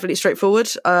 it's perfectly straightforward.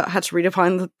 I had to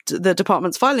redefine the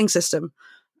department's filing system.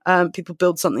 People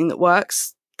build something that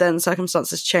works, then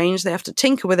circumstances change. They have to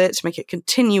tinker with it to make it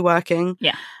continue working.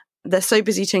 Yeah. They're so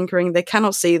busy tinkering, they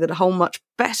cannot see that a whole much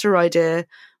better idea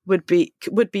would be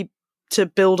to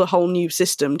build a whole new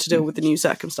system to deal with the new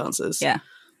circumstances. Yeah.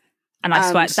 And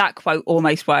I swear that quote,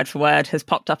 almost word for word, has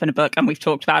popped up in a book and we've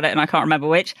talked about it and I can't remember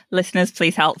which. Listeners,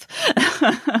 please help.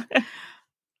 But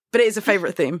it is a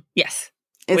favourite theme. Yes.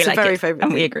 It's a very favourite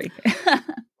and theme. We agree.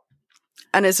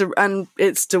 And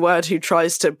it's de Worde who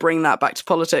tries to bring that back to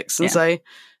politics and say,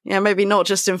 yeah, maybe not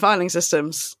just in filing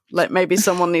systems. Like maybe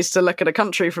someone needs to look at a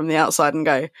country from the outside and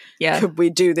go, could we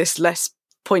do this less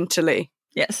pointily?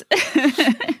 Yes.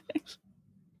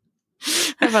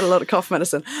 I've had a lot of cough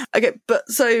medicine. Okay, but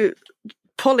so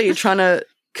Polly trying to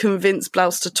convince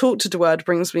Blouse to talk to de Worde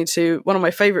brings me to one of my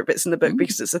favourite bits in the book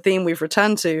because it's a theme we've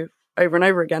returned to over and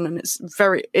over again, and it's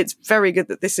very good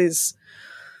that this is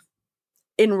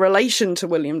in relation to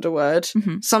William de Worde.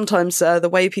 Sometimes the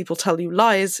way people tell you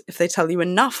lies, if they tell you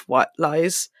enough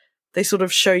lies, they sort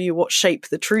of show you what shape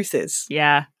the truth is.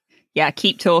 Yeah.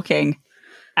 Keep talking,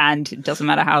 and it doesn't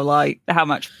matter how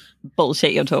much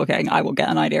bullshit you're talking, I will get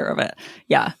an idea of it.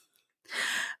 Yeah.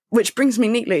 Which brings me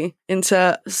neatly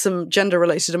into some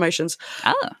gender-related emotions.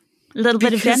 Oh, a little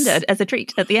bit of gender as a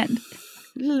treat at the end.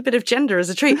 A little bit of gender as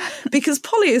a treat, because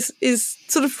Polly is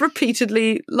sort of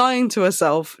repeatedly lying to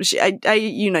herself.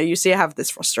 You see her have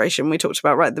this frustration we talked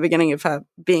about right at the beginning of her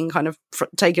being kind of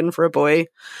taken for a boy,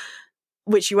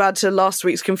 which you add to last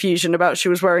week's confusion about she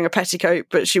was wearing a petticoat,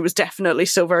 but she was definitely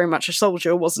still very much a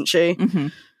soldier, wasn't she? Mm-hmm.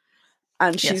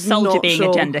 And she's soldier not being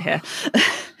sure. a gender here.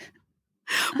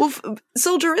 Well,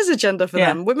 soldier is a gender for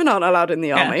them. Women aren't allowed in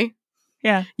the army.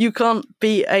 Yeah. You can't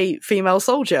be a female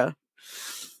soldier.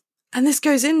 And this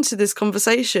goes into this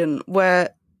conversation where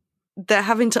they're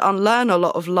having to unlearn a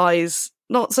lot of lies,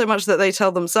 not so much that they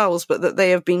tell themselves, but that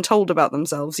they have been told about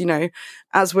themselves. You know,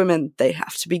 as women, they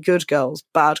have to be good girls.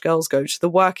 Bad girls go to the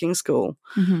working school.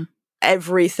 Mm-hmm.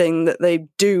 Everything that they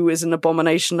do is an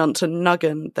abomination unto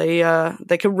Nuggan.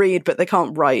 They can read, but they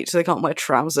can't write. They can't wear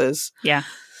trousers. Yeah.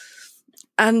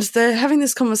 And they're having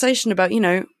this conversation about, you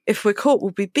know, if we're caught,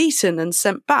 we'll be beaten and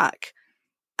sent back.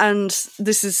 And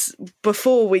this is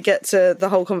before we get to the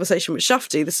whole conversation with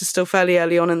Shufti. This is still fairly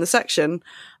early on in the section.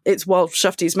 It's while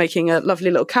Shufti's making a lovely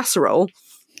little casserole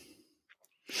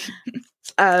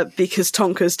because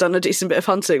Tonka's done a decent bit of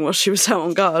hunting while she was out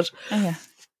on guard. Oh, yeah.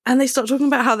 And they start talking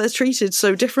about how they're treated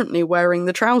so differently wearing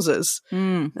the trousers.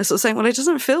 They're sort of saying, well, it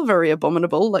doesn't feel very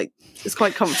abominable. Like, it's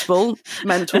quite comfortable.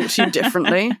 Men talk to you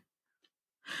differently.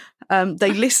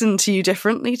 They listen to you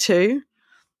differently too.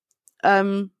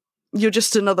 You're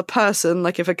just another person.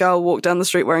 Like if a girl walked down the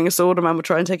street wearing a sword, a man would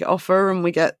try and take it off her, and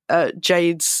we get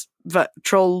Jade's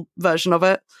troll version of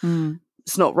it.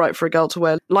 It's not right for a girl to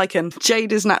wear lichen.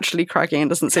 Jade is naturally craggy and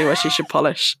doesn't see where she should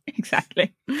polish.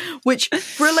 Exactly. Which,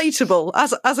 relatable,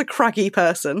 as a craggy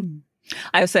person.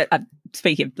 I also,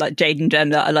 speaking of like Jade and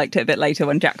gender, I liked it a bit later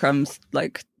when Jack Crumb's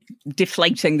like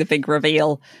deflating the big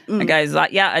reveal and goes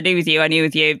like, yeah, I knew with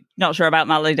you, not sure about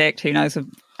Maledict, who knows,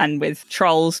 and with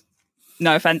trolls,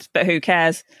 no offense, but who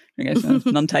cares? He goes,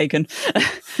 none taken.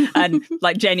 And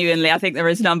like genuinely, I think there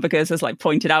is none, because as like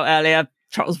pointed out earlier,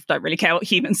 trolls don't really care what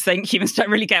humans think. Humans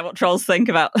don't really care what trolls think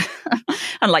about.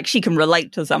 And like she can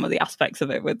relate to some of the aspects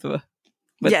of it with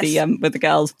the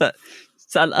girls, but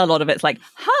so a lot of it's like,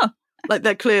 like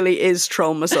there clearly is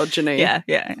troll misogyny.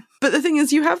 Yeah. But the thing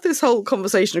is, you have this whole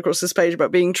conversation across this page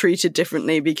about being treated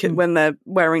differently because when they're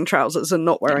wearing trousers and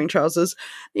not wearing trousers.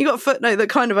 You got a footnote that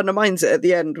kind of undermines it at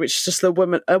the end, which is just a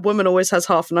woman always has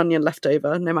half an onion left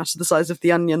over, no matter the size of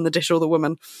the onion, the dish, or the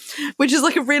woman, which is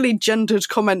like a really gendered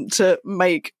comment to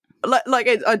make. Like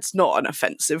it's not an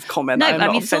offensive comment. No, I'm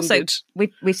not it's offended.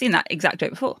 also we've seen that exact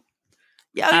bit before.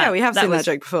 Yeah, we have seen that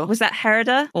joke before. Was that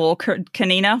Herida or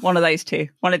Kanina? One of those two.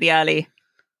 One of the early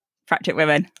Pratchett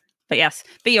women. But yes.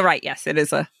 But you're right, yes, it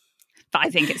is a... But I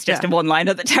think it's just a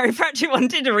one-liner that Terry Pratchett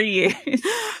wanted to reuse.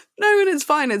 No, and it's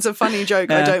fine. It's a funny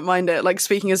joke. I don't mind it. Like,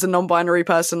 speaking as a non-binary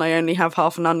person, I only have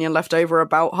half an onion left over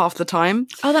about half the time.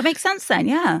 Oh, that makes sense then,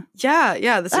 yeah.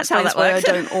 Yeah. This explains why I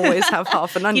don't always have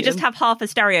half an onion. You just have half a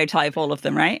stereotype, all of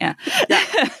them, right? Yeah.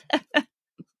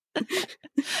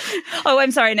 Oh,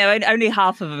 I'm sorry. No, only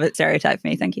half of it stereotyped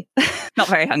me. Thank you. Not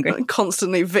very hungry. I'm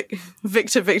constantly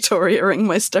Victoria-ing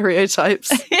my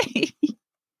stereotypes.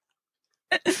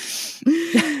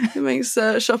 It makes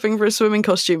shopping for a swimming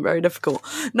costume very difficult.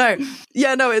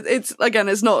 It's again,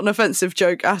 it's not an offensive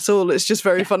joke at all. It's just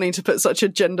very funny to put such a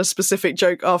gender-specific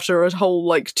joke after a whole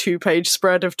 2-page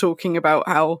spread of talking about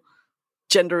how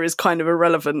gender is kind of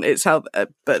irrelevant. It's how,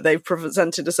 but they've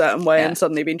presented a certain way and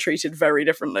suddenly been treated very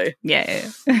differently. Yeah.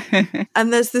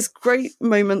 And there's this great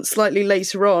moment slightly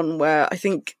later on where I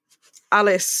think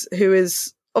Alice, who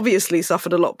is obviously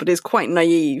suffered a lot but is quite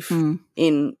naive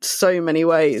in so many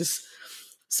ways,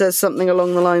 says something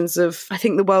along the lines of, I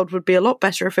think the world would be a lot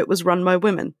better if it was run by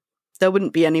women. There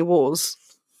wouldn't be any wars.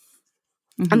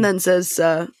 And then says,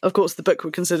 of course, the book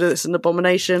would consider this an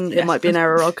abomination. It might be an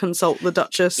error. I'll consult the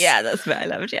Duchess. Yeah, that's what I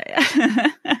loved. Yeah.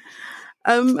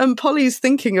 And Polly's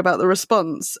thinking about the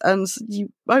response, and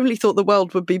you only thought the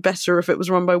world would be better if it was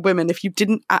run by women if you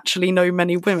didn't actually know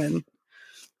many women.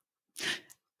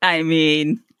 I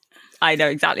mean, I know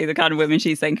exactly the kind of women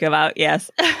she's thinking about, yes.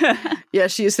 Yeah,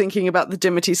 she is thinking about the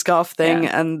dimity scarf thing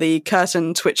and the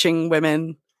curtain twitching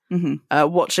women,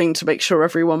 watching to make sure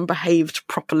everyone behaved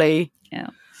properly. Yeah.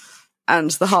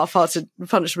 And the half-hearted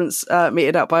punishments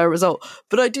meted out by a result.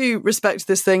 But I do respect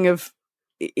this thing of,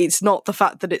 it's not the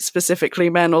fact that it's specifically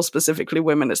men or specifically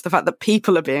women, it's the fact that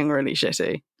people are being really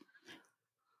shitty.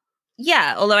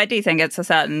 Yeah, although I do think it's a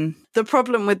certain... The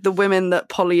problem with the women that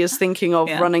Polly is thinking of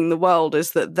running the world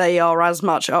is that they are as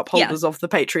much upholders of the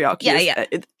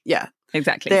patriarchy. Yeah.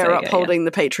 Exactly. They're upholding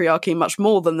the patriarchy much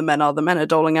more than the men are. The men are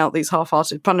doling out these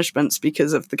half-hearted punishments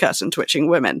because of the curtain-twitching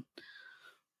women.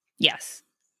 Yes.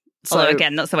 So, although,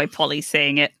 again, that's the way Polly's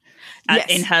seeing it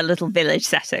in her little village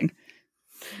setting.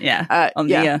 Yeah.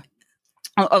 Although,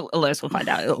 as we'll find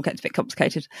out, it all gets a bit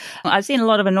complicated. I've seen a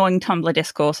lot of annoying Tumblr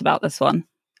discourse about this one.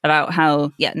 About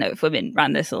how, if women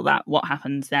ran this or that, what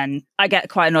happens then? I get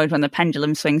quite annoyed when the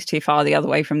pendulum swings too far the other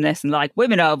way from this and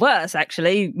women are worse,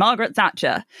 actually. Margaret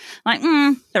Thatcher.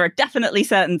 There are definitely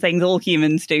certain things all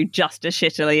humans do just as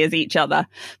shittily as each other.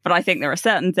 But I think there are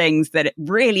certain things that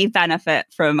really benefit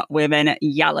from women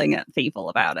yelling at people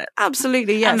about it.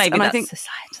 Absolutely, yes. And maybe and that's I think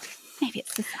societal. Maybe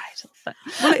it's societal. But...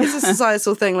 Well, it is a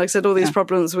societal thing. Like I said, all these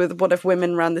problems with what if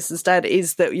women ran this instead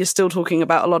is that you're still talking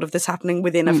about a lot of this happening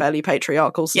within a fairly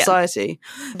patriarchal society.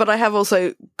 Yeah. But I have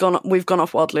also we've gone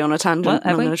off wildly on a tangent.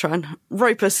 I'm going to try and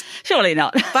rope us. Surely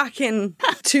not. Back in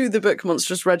to the book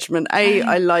Monstrous Regiment.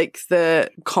 I like the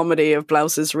comedy of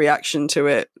Blouse's reaction to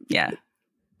it. Yeah.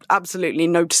 Absolutely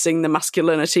noticing the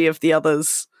masculinity of the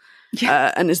others.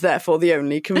 Yeah. And is therefore the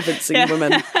only convincing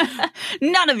woman.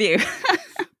 None of you.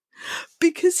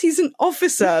 Because he's an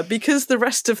officer, because the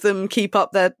rest of them keep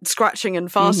up their scratching and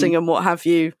farting and what have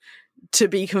you to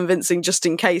be convincing just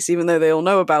in case, even though they all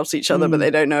know about each other, but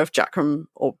they don't know if Jackram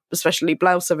or especially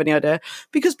Blouse have any idea.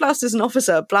 Because Blouse is an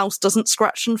officer, Blouse doesn't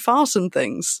scratch and fart and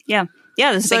things. Yeah.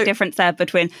 Yeah, there's a big difference there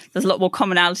there's a lot more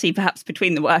commonality perhaps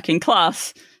between the working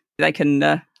class. They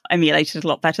can emulate it a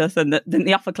lot better than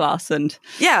the upper class. And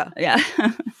yeah.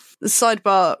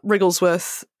 Sidebar,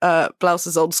 Wrigglesworth,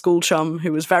 Blouse's old school chum,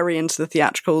 who was very into the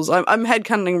theatricals. I'm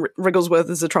headcanoning Wrigglesworth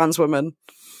as a trans woman.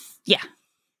 Yeah.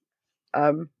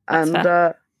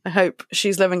 I hope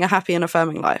she's living a happy and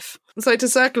affirming life. So to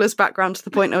circle us back round to the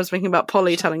point I was making about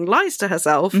Polly telling lies to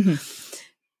herself,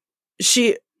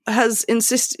 she has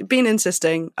been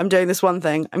insisting, I'm doing this one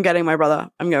thing, I'm getting my brother,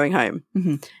 I'm going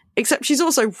home. Except she's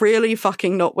also really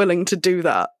fucking not willing to do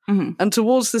that. And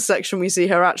towards this section, we see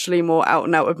her actually more out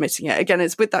and out admitting it. Again,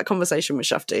 it's with that conversation with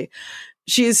Shafty.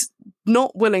 She is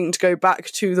not willing to go back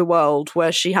to the world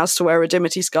where she has to wear a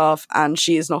dimity scarf and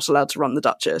she is not allowed to run the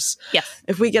Duchess. Yes.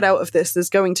 If we get out of this, there's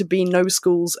going to be no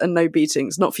schools and no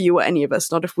beatings. Not for you or any of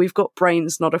us. Not if we've got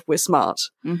brains, not if we're smart.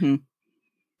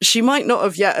 She might not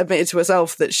have yet admitted to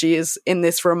herself that she is in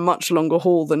this for a much longer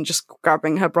haul than just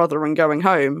grabbing her brother and going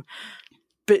home.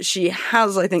 But she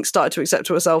has, I think, started to accept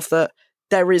to herself that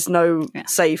there is no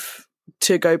safe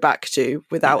to go back to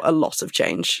without a lot of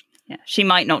change. Yeah, she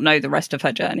might not know the rest of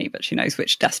her journey, but she knows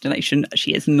which destination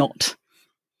she is not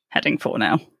heading for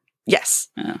now. Yes.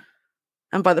 Yeah.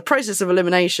 And by the process of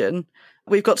elimination,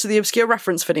 we've got to the obscure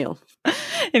reference for Neil.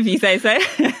 if you say so.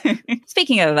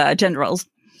 Speaking of gender roles,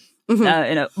 in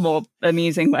a more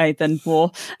amusing way than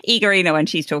war, Igorina, when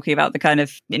she's talking about the kind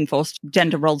of enforced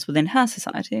gender roles within her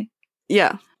society.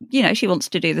 Yeah. You know, she wants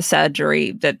to do the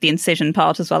surgery, the incision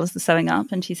part as well as the sewing up.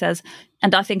 And she says,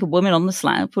 and I think a woman on the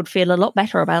slab would feel a lot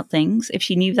better about things if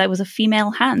she knew there was a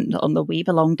female hand on the We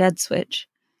Belong Dead switch.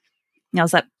 And I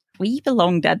was like, We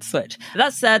Belong Dead switch.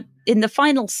 That's in the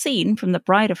final scene from The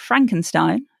Bride of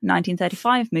Frankenstein,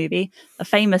 1935 movie, a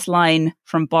famous line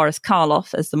from Boris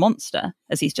Karloff as the monster,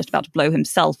 as he's just about to blow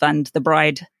himself and the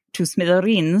bride to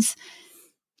smithereens.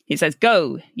 He says,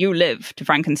 "Go, you live," to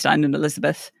Frankenstein and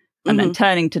Elizabeth. And then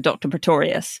turning to Dr.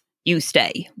 Pretorius, "You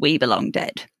stay, we belong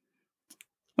dead."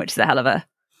 Which is a hell of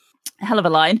a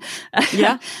line.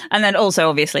 Yeah. And then also,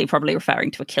 obviously, probably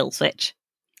referring to a kill switch.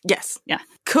 Yes. Yeah.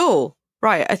 Cool.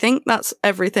 Right. I think that's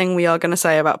everything we are going to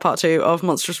say about part 2 of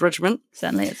Monstrous Regiment.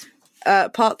 Certainly is.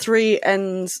 Part 3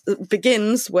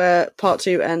 begins where part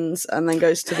 2 ends and then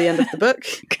goes to the end of the book.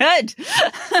 Good.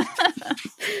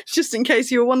 Just in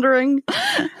case you were wondering.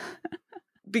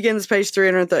 Begins page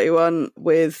 331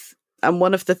 with, and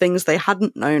one of the things they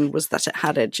hadn't known was that it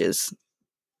had edges.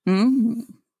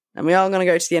 And we are going to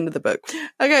go to the end of the book.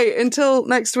 Okay, until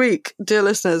next week, dear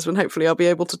listeners, when hopefully I'll be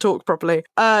able to talk properly.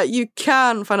 You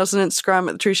can find us on Instagram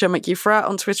at The Truth Shall Make You Fret,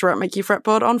 on Twitter at Make You Fret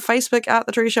Pod, on Facebook at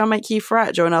The Truth Shall Make You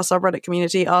Fret. Join our subreddit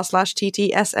community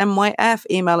r/TTSMYF.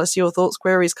 Email us your thoughts,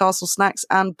 queries, castle snacks,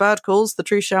 and bird calls, The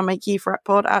Truth Shall Make You Fret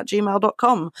Pod at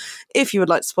gmail.com. If you would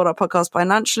like to support our podcast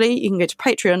financially, you can go to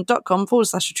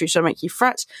patreon.com/The Truth Shall Make You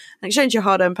Fret and exchange your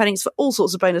hard-earned pennies for all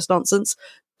sorts of bonus nonsense.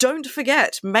 Don't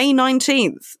forget, May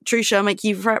 19th, Truth Shall Make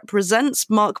You Fret presents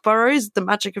Mark Burroughs, The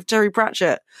Magic of Terry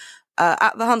Pratchett,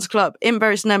 at the Hunter Club in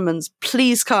Bury St Edmunds.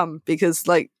 Please come, because,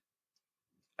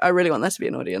 I really want there to be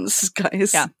an audience,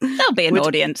 guys. Yeah, there'll be an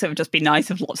audience. It would just be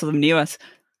nice if lots of them knew us.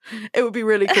 It would be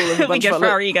really cool if a bunch of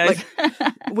our egos.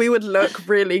 We would look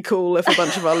really cool if a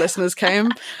bunch of our listeners came.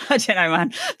 I don't know,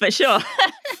 man, but sure.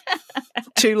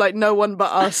 To, no one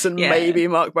but us and maybe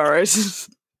Mark Burroughs.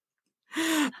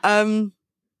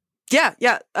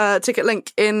 Ticket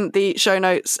link in the show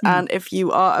notes, and if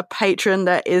you are a patron,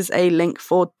 there is a link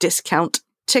for discount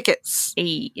tickets.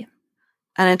 And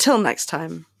until next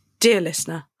time, dear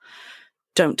listener,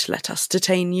 don't let us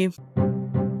detain you.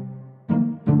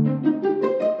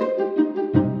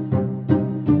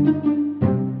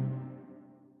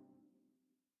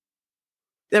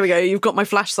 There we go, you've got my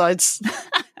flash sides.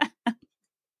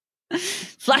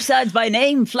 Flash sides by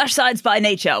name, flash sides by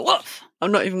nature. Woof!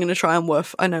 I'm not even going to try and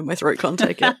woof. I know my throat can't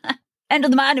take it. End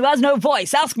of the man who has no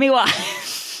voice. Ask me why.